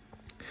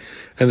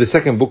 And the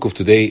second book of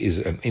today is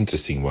an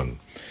interesting one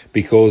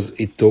because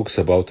it talks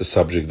about a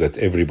subject that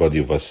everybody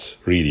of us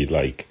really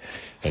like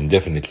and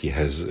definitely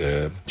has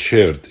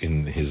shared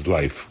in his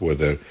life,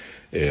 whether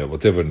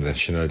whatever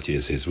nationality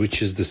is his,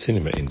 which is the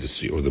cinema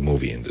industry or the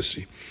movie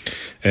industry.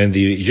 And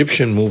the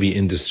Egyptian movie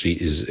industry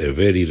is a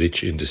very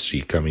rich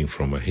industry coming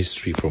from a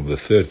history from the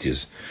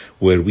 30s,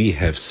 where we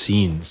have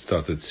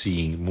started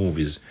seeing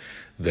movies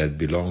that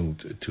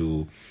belonged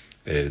to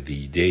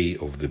the day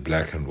of the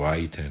black and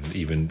white, and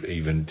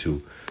even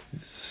to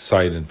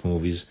silent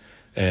movies.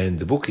 And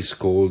the book is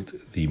called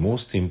The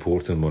Most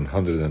Important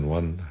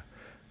 101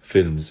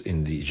 Films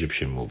in the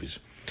Egyptian Movies.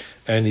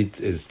 And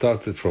it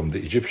started from the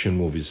Egyptian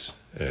movies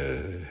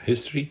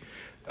history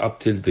up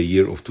till the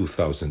year of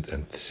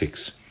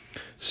 2006.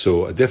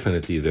 So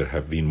definitely there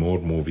have been more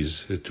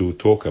movies to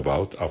talk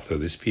about after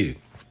this period.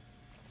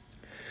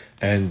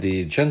 And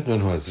the gentleman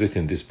who has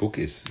written this book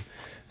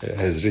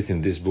has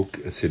written this book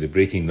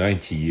celebrating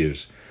 90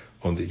 years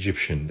on the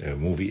Egyptian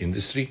movie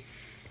industry,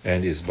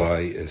 and is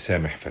by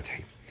Sameh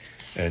Fathi.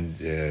 And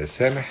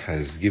Sameh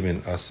has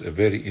given us a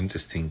very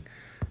interesting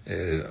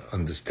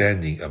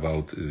understanding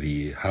about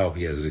how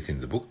he has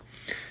written the book.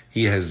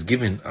 He has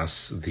given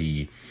us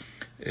the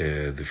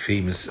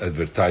famous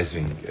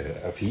advertising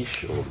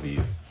affiche, or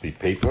the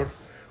paper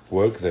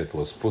work that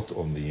was put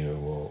on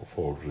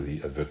for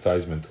the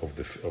advertisement of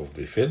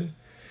the film,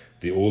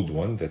 the old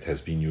one that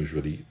has been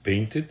usually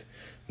painted,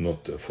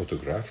 not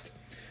photographed.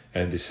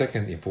 And the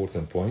second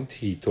important point,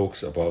 he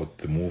talks about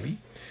the movie,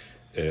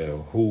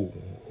 who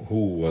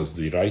was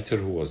the writer,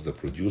 who was the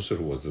producer,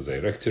 who was the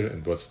director,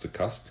 and what's the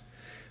cast.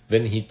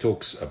 Then he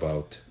talks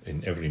about,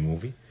 in every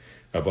movie,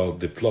 about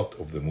the plot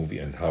of the movie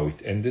and how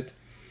it ended.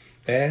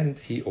 And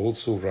he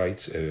also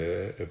writes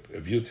a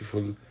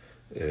beautiful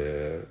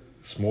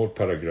small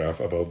paragraph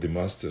about the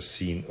master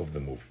scene of the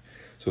movie.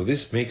 So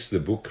this makes the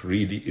book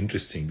really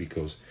interesting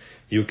because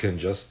you can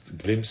just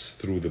glimpse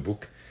through the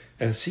book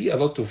and see a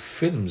lot of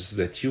films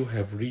that you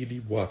have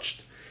really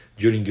watched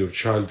during your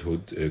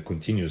childhood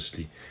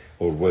continuously,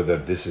 or whether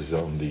this is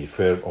on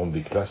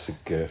the classic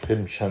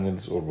film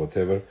channels or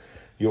whatever.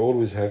 You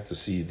always have to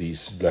see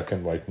these black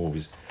and white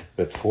movies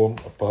that form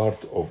a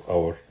part of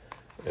our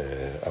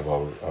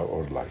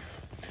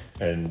life.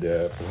 And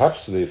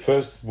perhaps the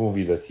first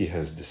movie that he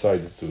has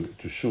decided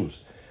to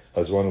choose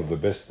as one of the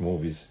best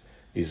movies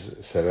is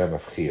Salama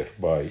Fkhair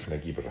by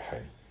Naguib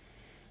Rehani.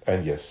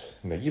 And yes,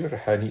 Naguib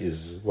Rehani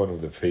is one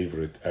of the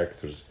favorite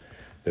actors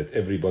that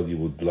everybody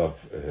would love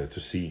to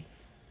see.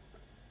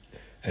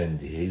 And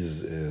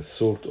his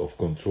sort of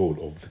control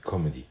of the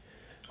comedy,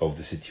 of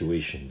the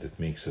situation that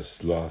makes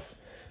us laugh.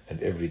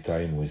 And every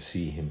time we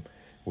see him,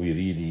 we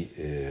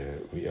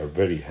are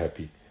very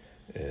happy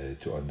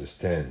to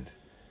understand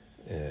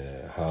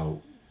how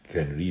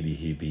can really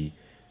he be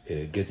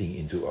getting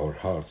into our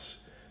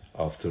hearts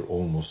after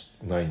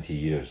almost 90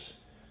 years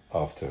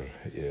after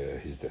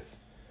his death.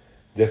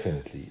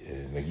 Definitely,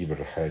 Naguib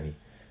Rehani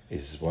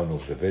is one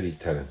of the very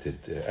talented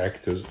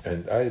actors,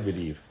 and I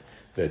believe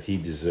that he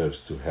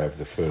deserves to have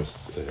the first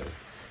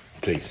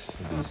place.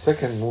 The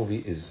second movie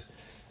is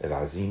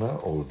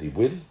Al-Azima, or The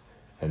Will,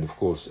 and of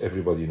course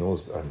everybody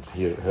knows and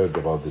heard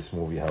about this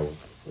movie, how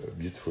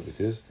beautiful it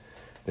is.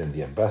 Then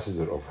The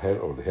Ambassador of Hell,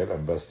 or The Hell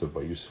Ambassador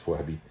by Yusuf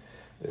Wahbi,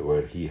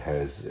 where he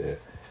has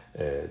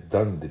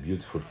done the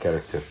beautiful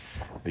character,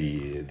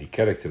 the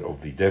character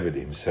of the devil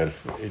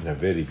himself in a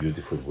very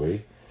beautiful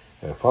way.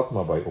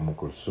 Fatma by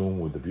Kulthum,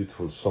 with the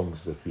beautiful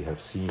songs that we have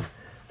seen,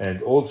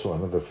 and also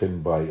another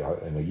film by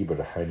Naguib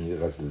Rehani,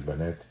 Ghazl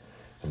al-Banat,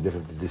 and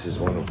definitely this is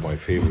one of my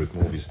favorite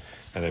movies,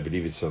 and I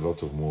believe it's a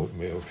lot of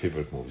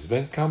favorite movies.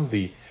 Then come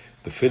the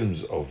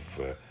films of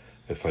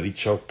Farid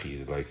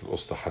Shawqi, like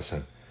Usta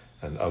Hassan,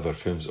 and other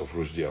films of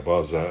Rushdie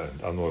Abaza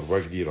and Anwar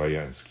Wagdi,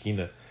 Raya and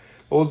Skina.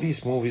 All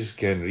these movies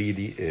can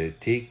really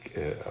take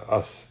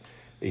us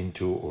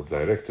into, or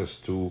direct us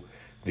to,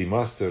 the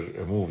master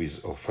movies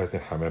of Fatin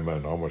Hamama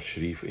and Omar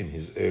Sharif in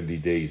his early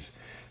days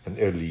and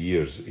early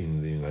years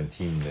in the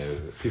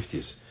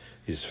 1950s.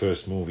 His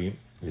first movie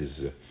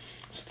is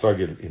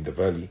Struggle in the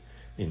Valley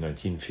in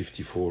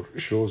 1954,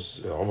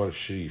 shows Omar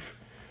Sharif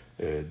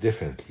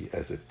definitely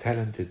as a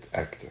talented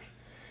actor.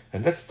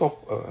 And let's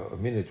stop a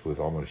minute with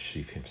Omar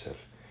Sharif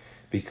himself,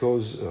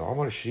 because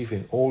Omar Sharif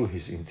in all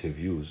his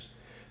interviews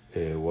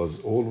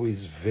was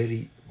always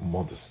very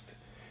modest.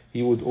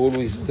 He would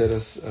always tell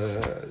us,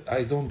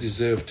 I don't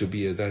deserve to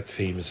be that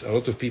famous. A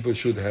lot of people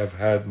should have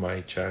had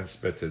my chance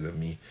better than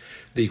me.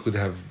 They could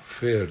have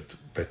fared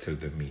better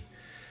than me.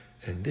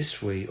 And this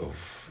way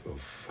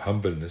of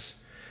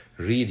humbleness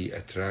really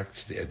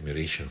attracts the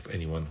admiration of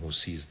anyone who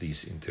sees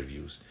these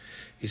interviews.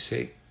 He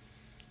say,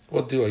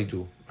 what do?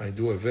 I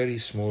do a very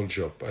small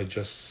job. I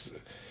just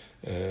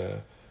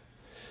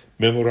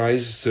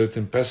memorize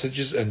certain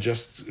passages and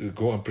just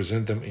go and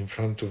present them in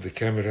front of the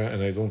camera,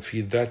 and I don't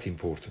feel that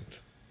important.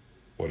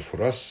 Well,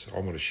 for us,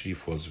 Omar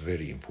Sharif was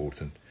very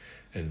important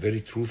and very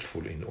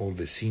truthful in all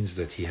the scenes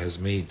that he has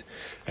made,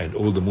 and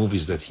all the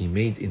movies that he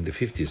made in the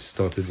 50s.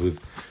 Started with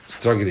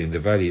Struggle in the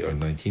Valley in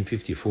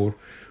 1954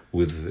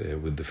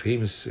 with the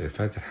famous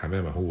Fatin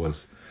Hamama, who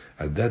was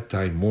at that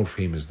time more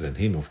famous than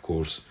him, of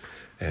course,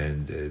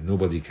 and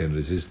nobody can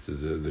resist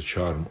the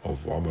charm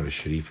of Omar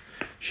Sharif.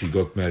 She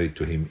got married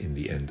to him in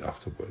the end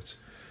afterwards.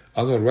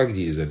 Anwar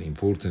Wagdi is an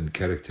important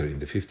character in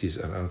the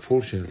 50s, and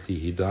unfortunately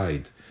he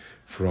died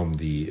from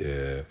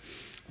the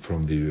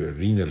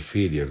renal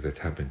failure that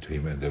happened to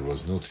him, and there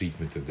was no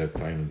treatment at that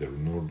time, and there was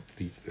no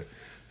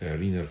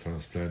renal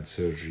transplant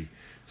surgery.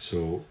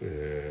 So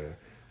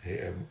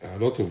a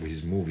lot of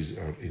his movies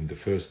are in the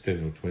first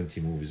 10 or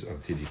 20 movies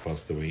until he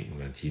passed away in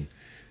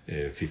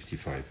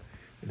 1955.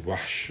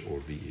 Wahsh, or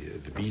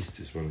the Beast,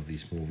 is one of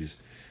these movies,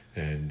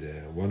 and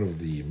one of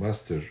the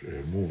master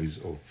movies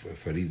of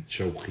Farid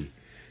Shawqi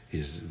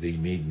is They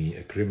Made Me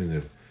a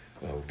Criminal.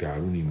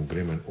 Ga'aruni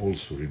Mugriman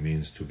also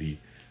remains to be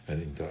a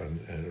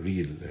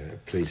real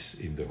place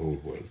in the whole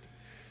world.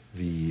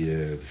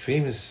 The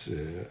famous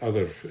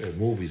other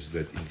movies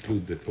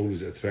that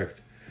always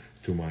attract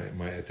to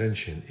my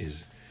attention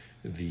is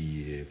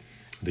the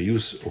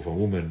use of a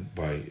woman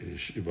by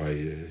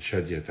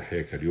Shadia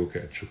Tahia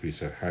Karyoka and Shukri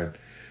Sarhan.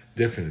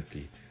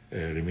 Definitely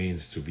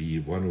remains to be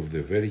one of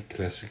the very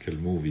classical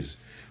movies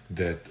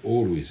that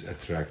always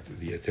attract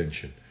the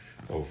attention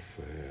of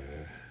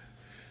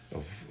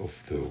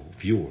the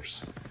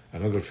viewers.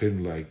 Another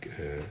film like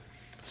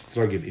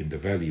Struggle in the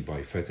Valley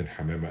by Fatin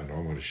Hamama and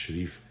Omar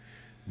Sharif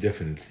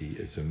definitely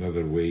is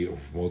another way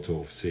of motto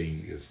of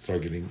saying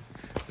struggling,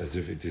 as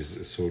if it is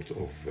a sort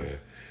of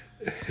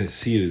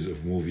series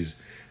of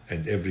movies,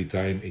 and every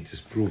time it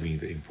is proving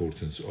the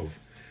importance of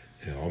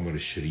Omar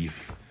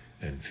Sharif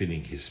and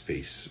filling his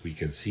space. We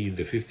can see in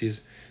the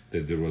 50s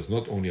that there was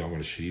not only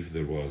Omar Sharif,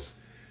 there was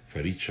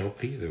Farid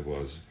Shawqi, there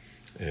was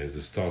the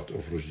start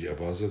of Rushdie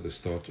Abaza, the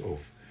start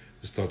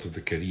of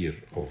the career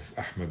of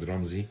Ahmad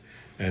Ramzi,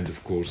 and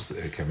of course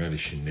Kamal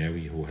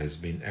Shinnawi, who has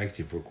been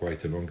active for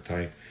quite a long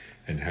time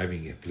and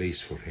having a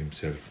place for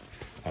himself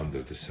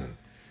under the sun.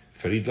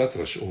 Farid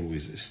Latrash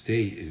always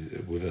stay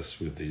with us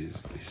with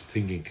his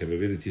singing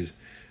capabilities,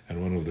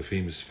 and one of the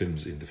famous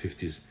films in the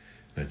 50s,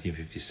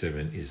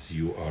 1957, is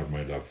You Are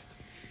My Love.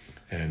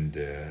 And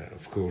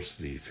of course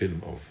the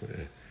film of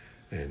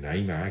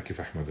Naima Akif,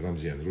 Ahmad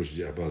Ramzi and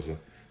Rushdie Abaza,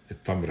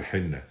 Tamr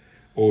Henna,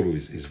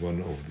 always is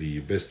one of the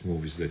best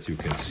movies that you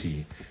can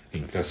see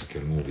in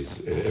classical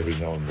movies every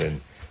now and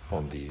then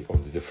on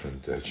the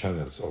different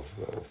channels of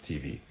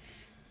TV.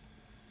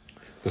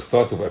 the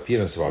start of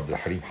appearance of Abdul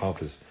Halim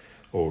Hafiz,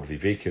 or The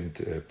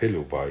Vacant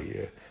Pillow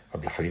by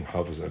Abdul Halim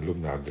Hafiz and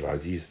Lubna Abdul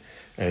Aziz,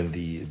 and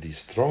the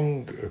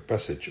strong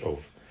passage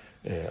of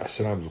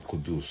Ahsan Abdul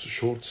Quddus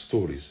short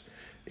stories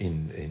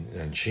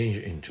and change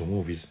into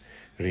movies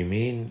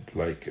remain,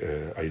 like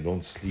I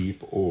Don't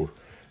Sleep or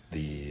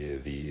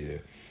the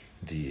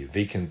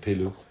Vacant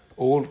Pillow,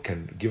 all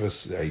can give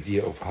us the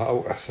idea of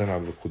how Ahsan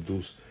Abdul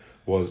Quddus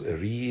was a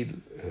real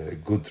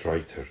good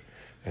writer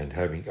and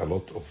having a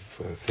lot of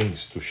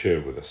things to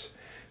share with us.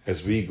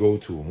 As we go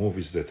to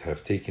movies that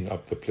have taken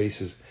up the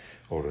places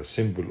or a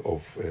symbol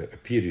of a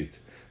period,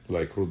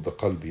 like Rudda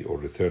Qalbi or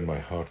Return My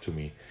Heart to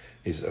Me,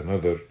 is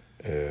another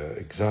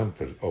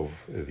example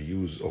of the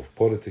use of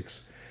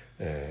politics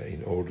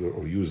in order,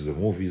 or use the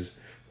movies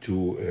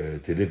to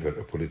deliver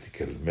a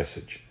political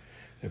message.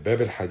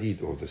 Bab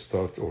al-Hadid, or the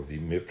start, or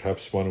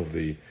perhaps one of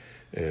the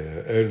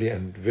early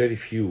and very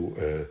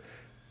few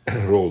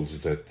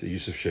roles that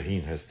Yusuf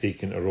Shaheen has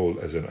taken a role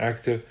as an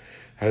actor,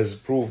 has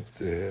proved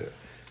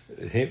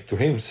to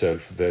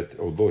himself that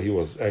although he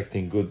was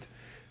acting good,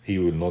 he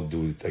will not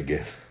do it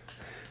again.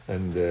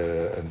 And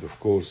of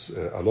course,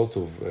 a lot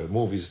of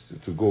movies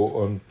to go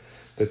on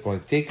that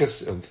might take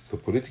us into the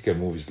political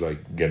movies,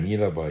 like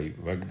Gamila by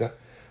Magda,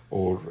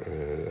 or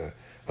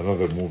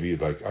another movie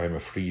like I'm a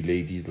Free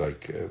Lady,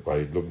 like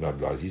by Lubna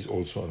Abdul Aziz,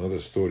 also another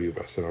story of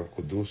Ahsan Al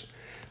Quddus.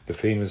 The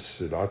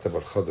famous Al-Atab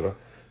Al-Khadra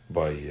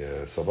by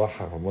Sabah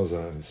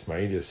Hamazah and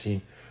Ismail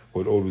Yassin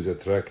will always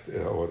attract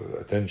our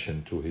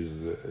attention to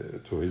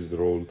his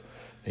role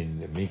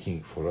in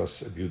making for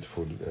us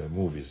beautiful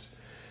movies.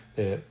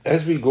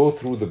 As we go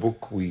through the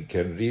book, we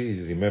can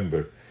really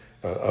remember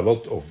a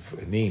lot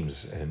of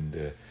names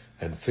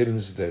and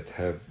films that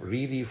have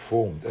really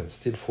formed and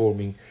still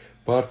forming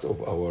part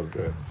of our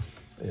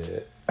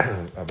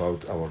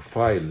about our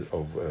file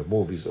of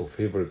movies, of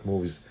favorite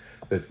movies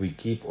that we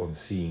keep on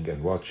seeing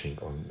and watching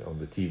on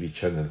the TV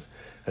channels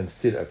and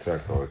still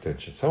attract our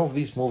attention. Some of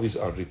these movies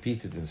are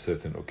repeated in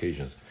certain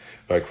occasions,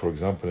 like for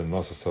example in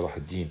Nasr Salah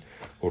ad-Din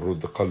or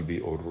Rudd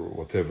Qalbi or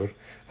whatever,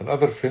 and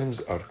other films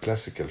are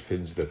classical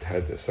films that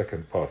had a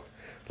second part,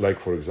 like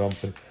for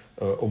example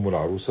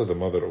Al-Arusa, The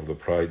Mother of the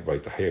Bride by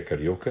Tahiyya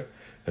Karyoka,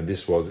 and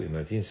this was in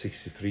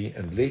 1963,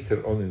 and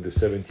later on in the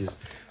 70s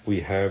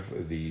we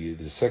have the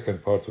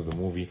second part of the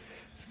movie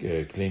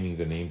claiming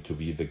the name to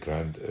be the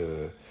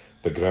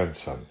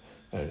grandson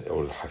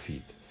or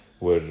Hafid,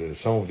 where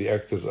some of the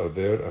actors are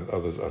there and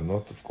others are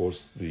not. Of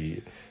course,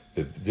 the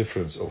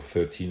difference of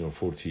 13 or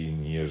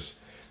 14 years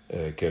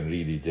can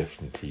really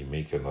definitely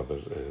make another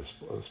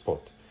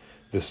spot.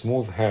 The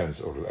Smooth Hands,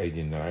 or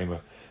Al-Aidi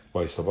Naima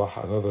by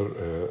Sabah, another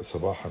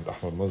Sabah and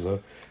Ahmad Mazhar,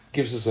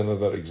 gives us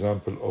another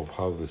example of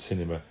how the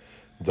cinema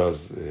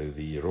does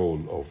the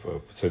role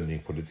of sending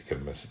political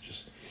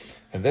messages.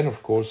 And then,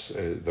 of course,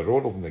 the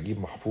role of Naguib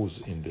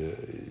Mahfouz in the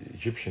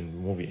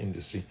Egyptian movie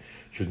industry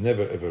should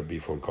never ever be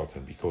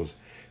forgotten, because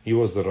he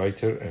was the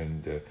writer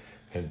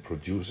and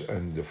producer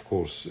and, of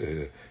course,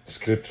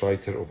 script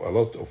writer of a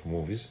lot of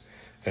movies.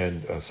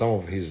 And some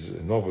of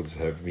his novels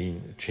have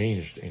been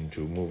changed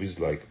into movies,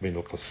 like Bain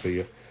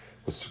al-Qasriya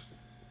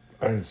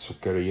and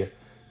Sukkariya.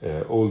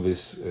 All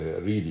this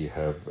really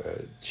have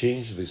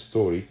changed the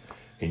story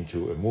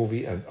into a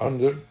movie, and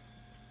under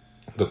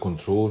the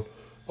control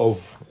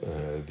of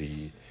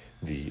the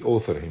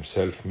author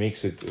himself,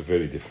 makes it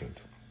very different.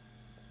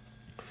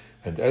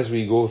 And as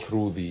we go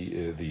through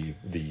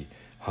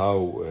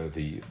how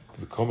the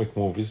comic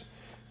movies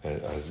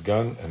has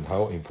gone, and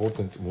how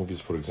important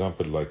movies, for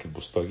example, like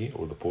Al-Bustagi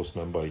or The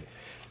Postman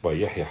by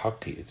Yahya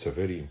Haqqi, it's a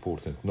very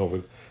important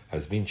novel,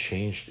 has been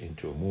changed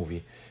into a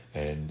movie,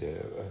 and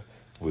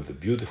with the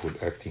beautiful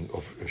acting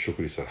of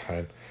Shukri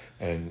Sarhan,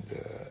 and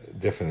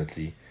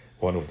definitely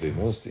one of the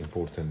most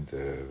important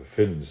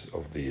films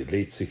of the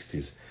late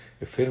 60s,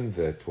 a film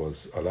that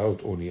was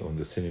allowed only on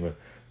the cinema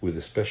with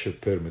a special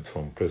permit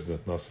from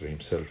President Nasser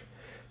himself,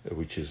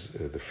 which is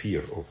The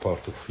Fear, or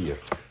Part of Fear,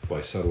 by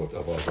Sarwat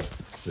Abaza.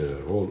 The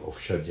role of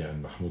Shadia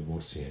and Mahmoud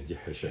Morsi and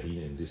Yahya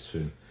Shaheen in this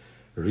film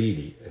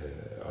really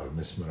are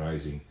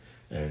mesmerizing,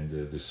 and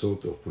the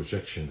sort of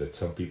projection that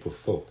some people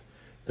thought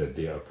that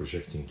they are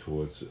projecting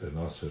towards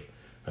Nasser,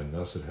 and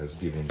Nasser has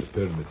given the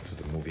permit to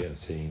the movie and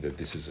saying that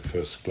this is a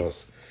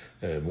first-class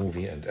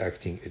movie, and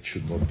acting, it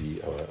should not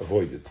be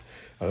avoided.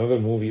 Another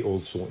movie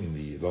also in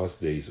the last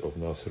days of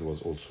Nasser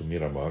was also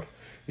Miramar.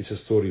 It's a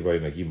story by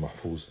Naguib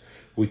Mahfouz,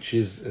 which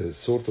is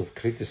sort of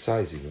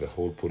criticizing the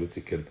whole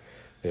political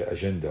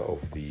agenda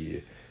of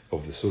the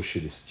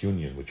Socialist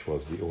Union, which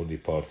was the only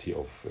party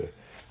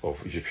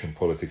of Egyptian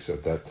politics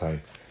at that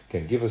time.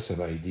 Can give us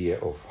an idea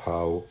of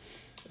how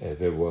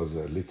there was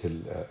a little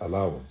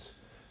allowance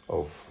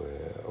of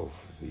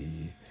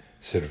the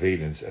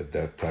surveillance at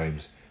that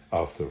times,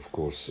 after, of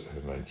course,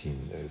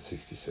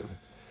 1967.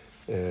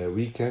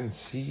 We can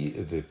see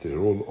that the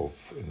role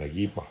of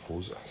Naguib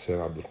Mahfouz, Ahsan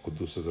Abdul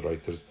Quddus as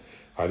writers,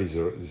 Ali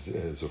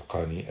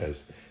Zurqani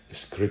as a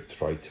script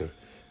writer,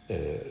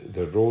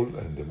 the role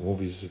and the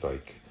movies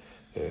like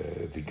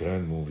the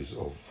grand movies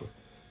of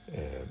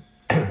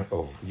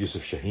of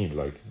Yusuf Shaheen,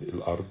 like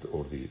Al-Ard,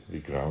 or the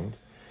ground.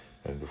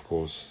 And of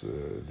course,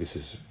 this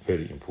is a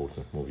very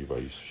important movie by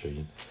Yusuf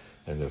Shaheen,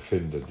 and a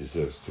film that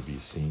deserves to be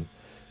seen.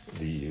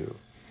 The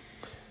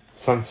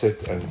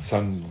Sunset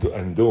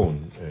and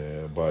Dawn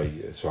by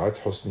Suad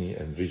Hosni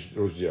and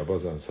Rojdi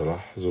Abaza and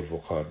Salah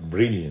Zulfuqar.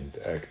 Brilliant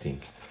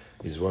acting,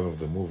 is one of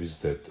the movies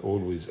that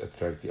always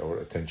attract our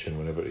attention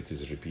whenever it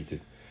is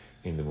repeated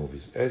in the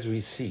movies. As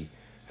we see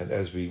and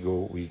as we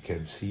go, we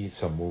can see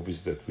some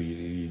movies that we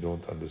really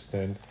don't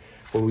understand,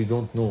 or we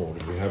don't know, or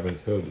we haven't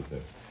heard of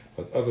them.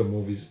 But other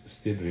movies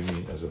still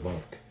remain as a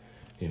mark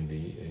in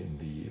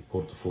the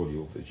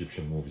portfolio of the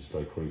Egyptian movies.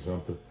 Like, for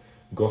example,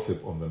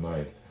 Gothip on the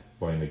Nile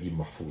by Naguib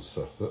Mahfouz,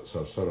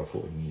 Sarsara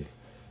Fouq al-Nil.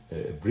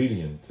 A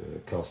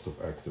brilliant cast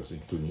of actors,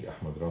 including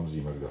Ahmad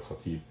Ramzi, Magda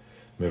Khatib,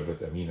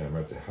 Mervat Amin,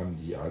 Ahmad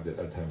Hamdi, Adel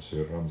Adham,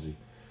 Suhair Ramzi,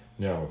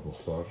 Niamat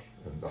Mukhtar,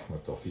 and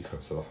Ahmad Tawfiq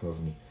and Salah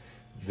Nazmi.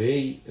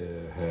 They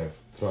have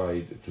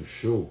tried to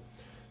show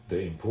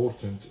the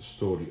important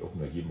story of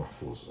Naguib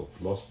Mahfouz,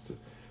 of lost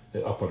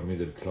upper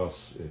middle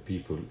class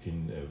people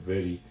in a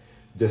very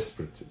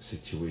desperate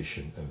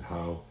situation, and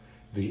how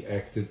they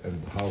acted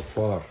and how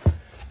far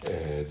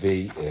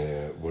they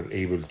were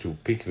able to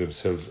pick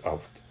themselves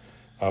up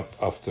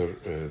after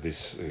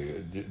this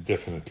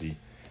definitely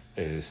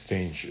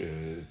strange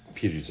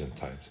periods and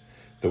times.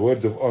 The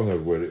Word of Honor,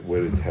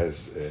 where it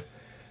has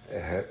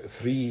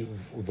three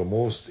of the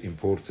most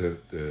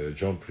important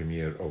John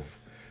premiere of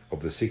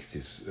the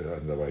 60s,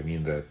 and I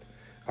mean that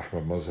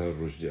Ahmad Mazhar,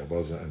 Rojdi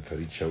Abaza, and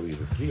Farid Shawi.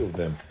 The three of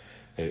them,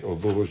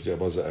 although Rojdi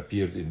Abaza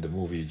appeared in the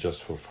movie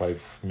just for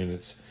 5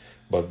 minutes,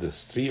 but the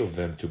three of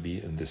them to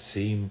be in the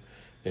same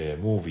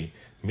movie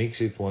makes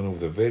it one of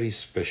the very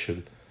special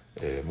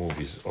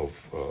movies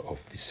of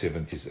the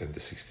 70s and the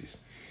 60s.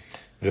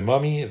 The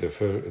Mummy, the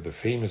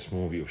famous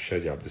movie of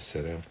Shadi Abdel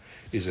Salam,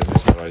 is a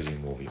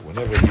mesmerizing movie.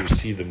 Whenever you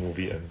see the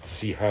movie and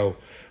see how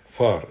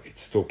far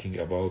it's talking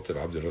about the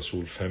Abdul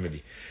Rasul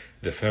family,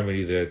 the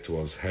family that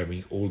was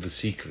having all the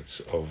secrets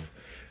of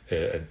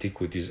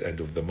antiquities and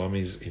of the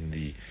mummies in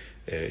the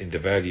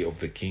Valley of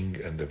the King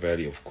and the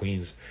Valley of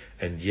Queens,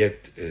 and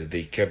yet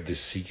they kept this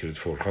secret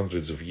for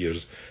hundreds of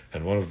years,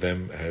 and one of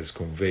them has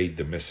conveyed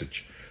the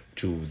message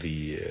to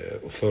the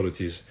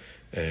authorities,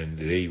 and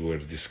they were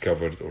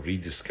discovered or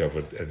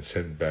rediscovered and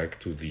sent back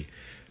to the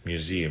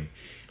museum.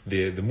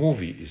 The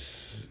movie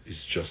is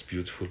just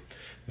beautiful.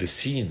 The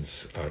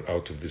scenes are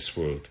out of this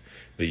world.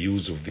 The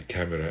use of the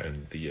camera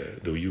and the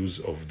use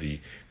of the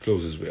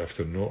clothes.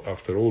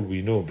 After all,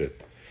 we know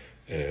that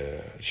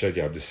Shadi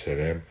Abdel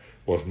Salam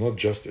was not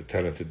just a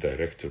talented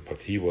director,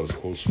 but he was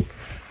also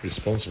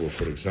responsible,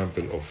 for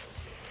example,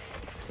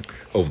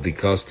 of the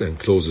cast and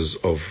clothes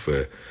of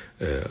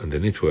and the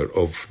knitwear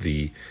of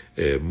the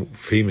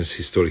famous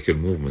historical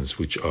movements,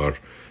 which are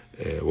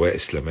Wa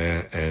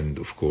Islama and,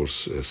 of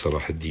course,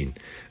 Salah ad-Din,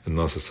 and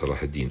Nasser Salah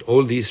ad-Din.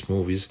 All these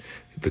movies,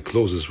 the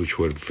clothes, which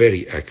were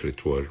very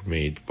accurate, were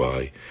made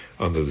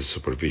under the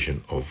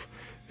supervision of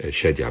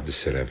Shadi Abdel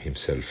Salam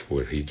himself,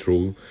 where he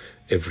drew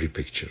every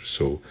picture.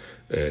 So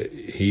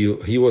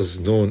he was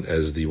known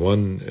as the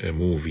one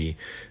movie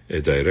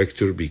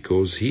director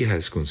because he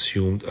has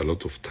consumed a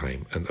lot of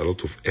time and a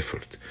lot of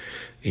effort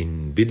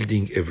in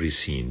building every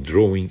scene,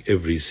 drawing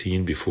every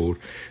scene before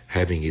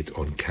having it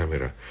on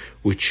camera,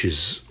 which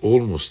is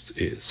almost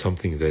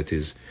something that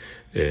is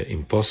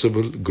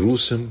impossible,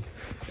 gruesome,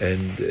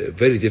 and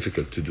very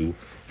difficult to do.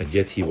 And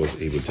yet he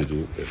was able to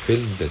do a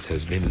film that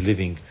has been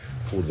living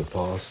for the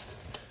past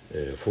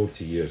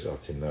 40 years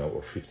up till now,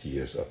 or 50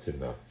 years up till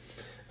now.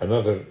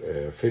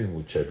 Another film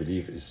which I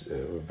believe is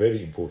a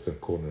very important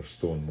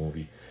cornerstone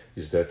movie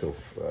is that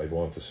of I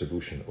Want a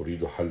Solution,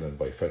 Uridu Hallan,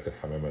 by Fatih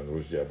Hamama and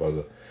Rojdi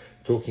Abaza,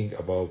 talking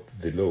about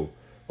the law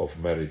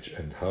of marriage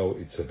and how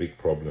it's a big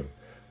problem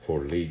for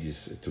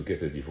ladies to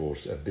get a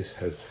divorce, and this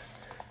has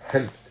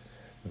helped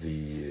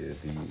the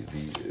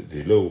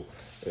law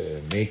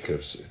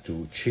makers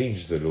to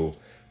change the law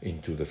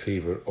into the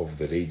favor of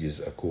the ladies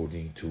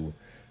according to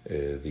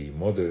the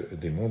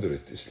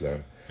moderate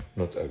Islam,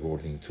 not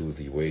according to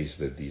the ways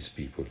that these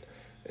people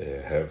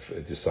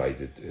have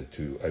decided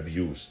to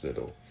abuse the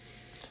law.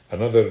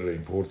 Another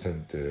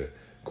important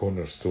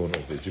cornerstone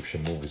of the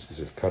Egyptian movies is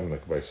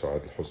Al-Karnak by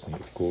Saad al-Hosni,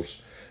 of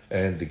course,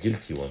 and The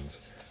Guilty Ones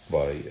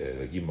by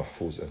Naguib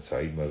Mahfouz and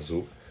Saeed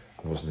Marzouk.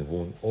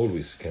 Muznibun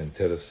always can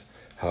tell us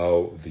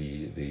how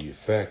the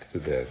fact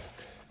that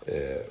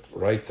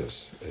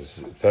writers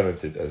as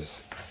talented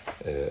as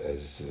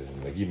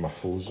Naguib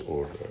Mahfouz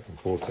or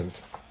important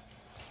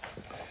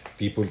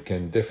people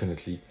can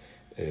definitely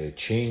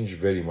change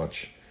very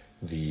much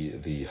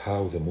the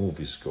how the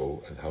movies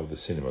go and how the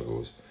cinema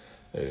goes.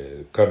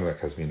 Karnak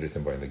has been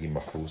written by Naguib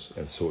Mahfouz,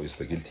 and so is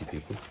The Guilty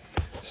People.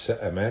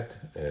 Sa'amat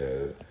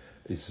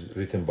is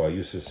written by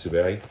Yusuf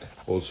Sibai,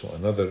 also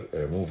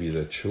another movie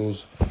that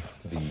shows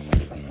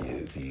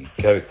the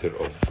character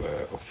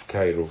of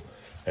Cairo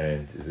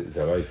and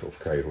the life of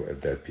Cairo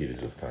at that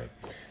period of time.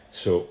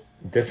 So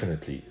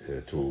definitely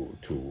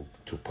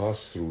to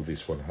pass through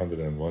these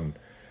 101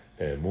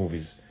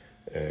 movies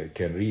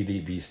can really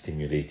be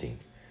stimulating.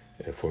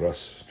 for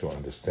us to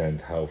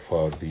understand how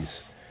far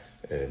these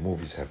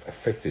movies have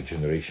affected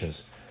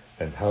generations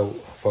and how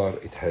far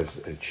it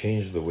has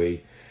changed the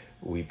way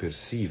we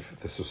perceive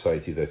the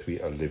society that we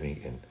are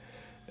living in.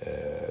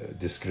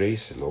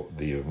 Disgrace,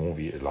 the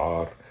movie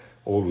Al-Ar,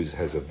 always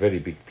has a very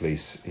big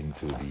place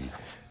into the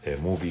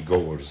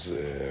movie-goers'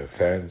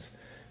 fans.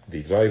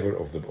 The driver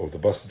of the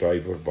bus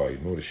driver by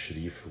Noor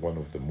al-Sharif, one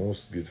of the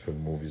most beautiful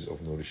movies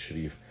of Noor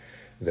al-Sharif,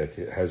 that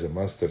has a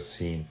master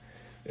scene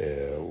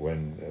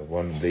when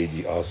one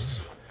lady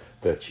asks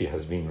that she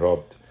has been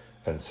robbed,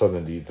 and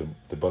suddenly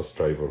the bus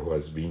driver, who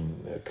has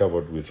been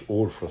covered with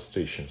all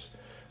frustrations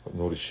of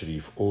Noor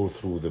al-Sharif all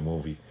through the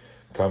movie,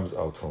 comes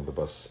out from the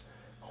bus,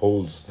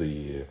 holds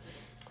the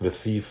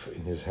thief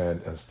in his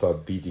hand and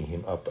start beating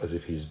him up as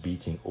if he's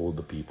beating all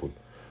the people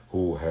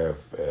who have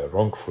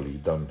wrongfully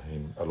done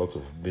him a lot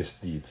of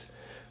misdeeds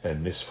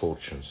and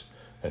misfortunes.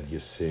 And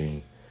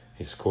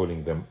he's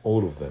calling them,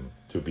 all of them,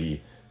 to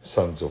be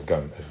sons of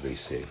gun, as they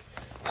say.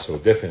 So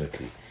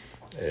definitely,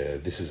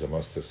 this is a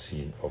master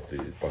scene of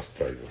the bus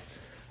driver.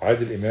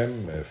 Adil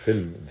Imam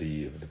film,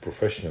 the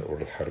Professional or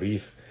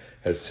Al-Harif,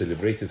 has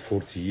celebrated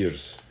 40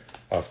 years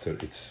after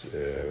its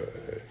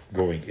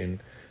going in,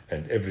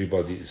 and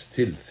everybody is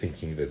still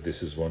thinking that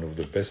this is one of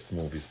the best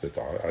movies that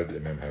Adil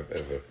Imam have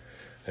ever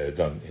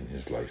done in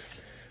his life.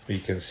 We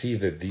can see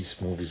that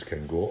these movies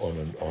can go on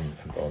and on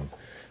and on,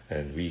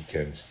 and we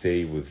can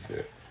stay with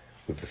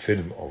the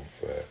film of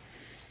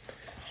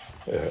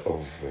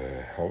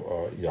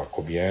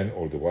Yaqubian,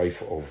 or the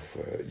wife of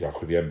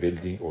Yaqubian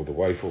building, or the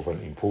wife of an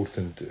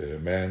important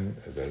man,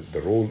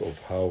 the role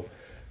of how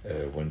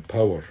when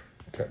power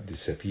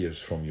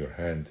disappears from your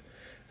hand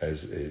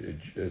as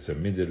a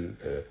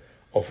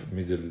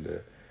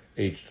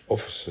middle-aged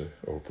officer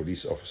or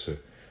police officer,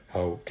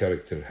 how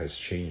character has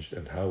changed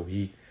and how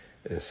he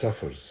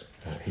suffers,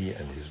 he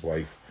and his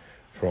wife,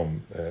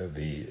 from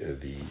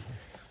the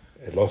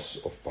loss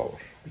of power,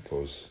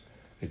 because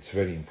it's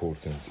very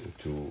important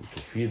to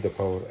feel the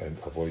power and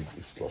avoid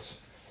its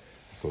loss,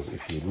 because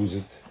if you lose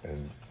it,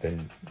 and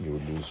then you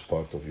will lose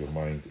part of your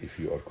mind if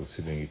you are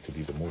considering it to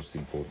be the most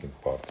important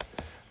part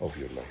of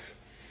your life.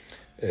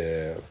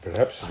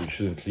 Perhaps we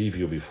shouldn't leave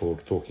you before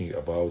talking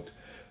about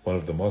one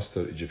of the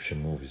master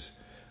Egyptian movies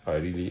I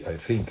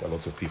think a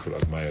lot of people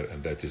admire,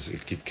 and that is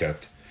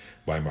Al-Kit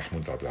by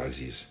Mahmoud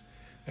Abdelaziz,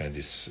 and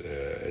it's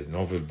a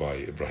novel by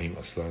Ibrahim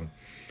Aslan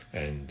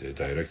and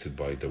directed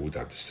by Dawood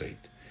Abdel-Said.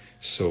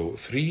 So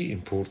 3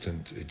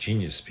 important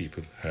genius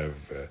people have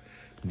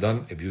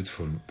done a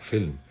beautiful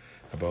film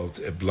about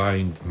a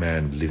blind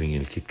man living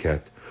in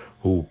Kit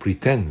who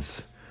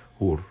pretends,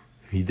 or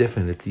he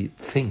definitely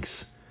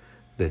thinks,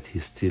 that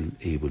he's still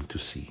able to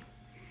see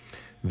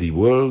the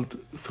world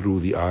through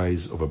the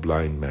eyes of a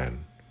blind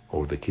man,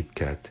 or the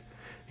Kit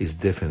is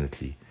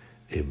definitely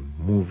a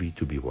movie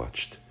to be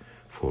watched.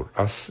 For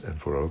us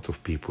and for a lot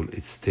of people,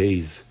 it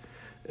stays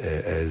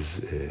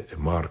as a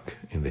mark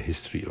in the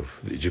history of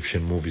the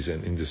Egyptian movies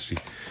and industry,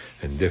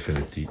 and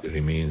definitely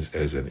remains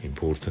as an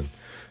important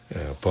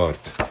part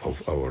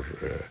of our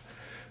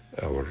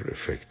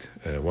effect.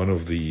 One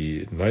of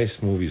the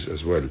nice movies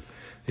as well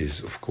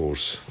is, of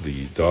course,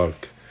 the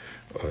Dark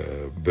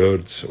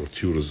Birds, or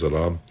Tuyur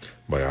al-Zalam,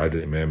 by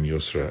Adil Imam,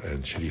 Yusra,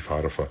 and Sharif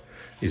Arafa,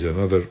 is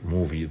another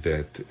movie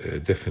that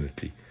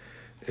definitely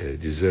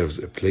deserves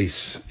a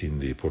place in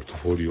the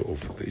portfolio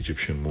of the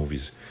Egyptian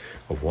movies,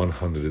 of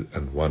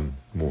 101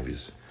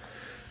 movies.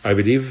 I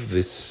believe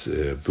this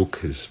book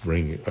has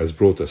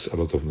brought us a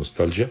lot of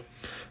nostalgia,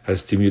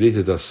 has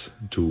stimulated us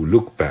to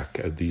look back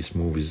at these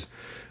movies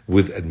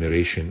with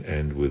admiration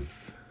and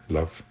with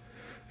love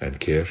and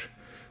care.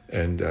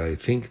 And I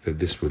think that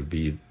this will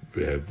be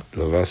the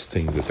last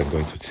thing that I'm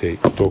going to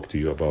talk to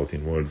you about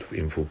in World of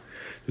Info.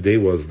 Today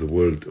was the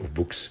World of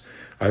Books.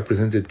 I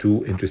presented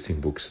 2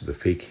 interesting books, The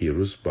Fake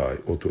Heroes by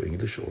Otto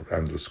English or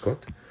Andrew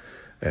Scott,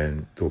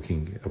 and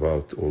talking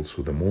about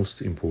also the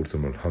most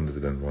important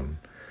 101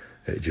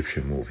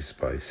 Egyptian movies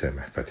by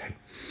Sameh Fathi.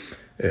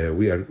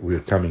 We're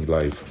coming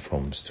live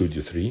from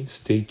Studio 3.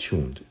 Stay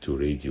tuned to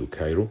Radio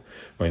Cairo.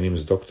 My name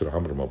is Dr.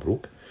 Amr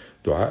MABROUK.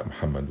 Dua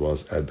Muhammad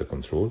was at the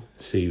control.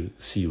 See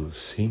you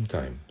same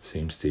time,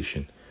 same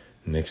station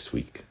next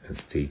week, and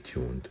stay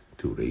tuned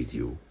to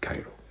Radio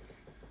Cairo.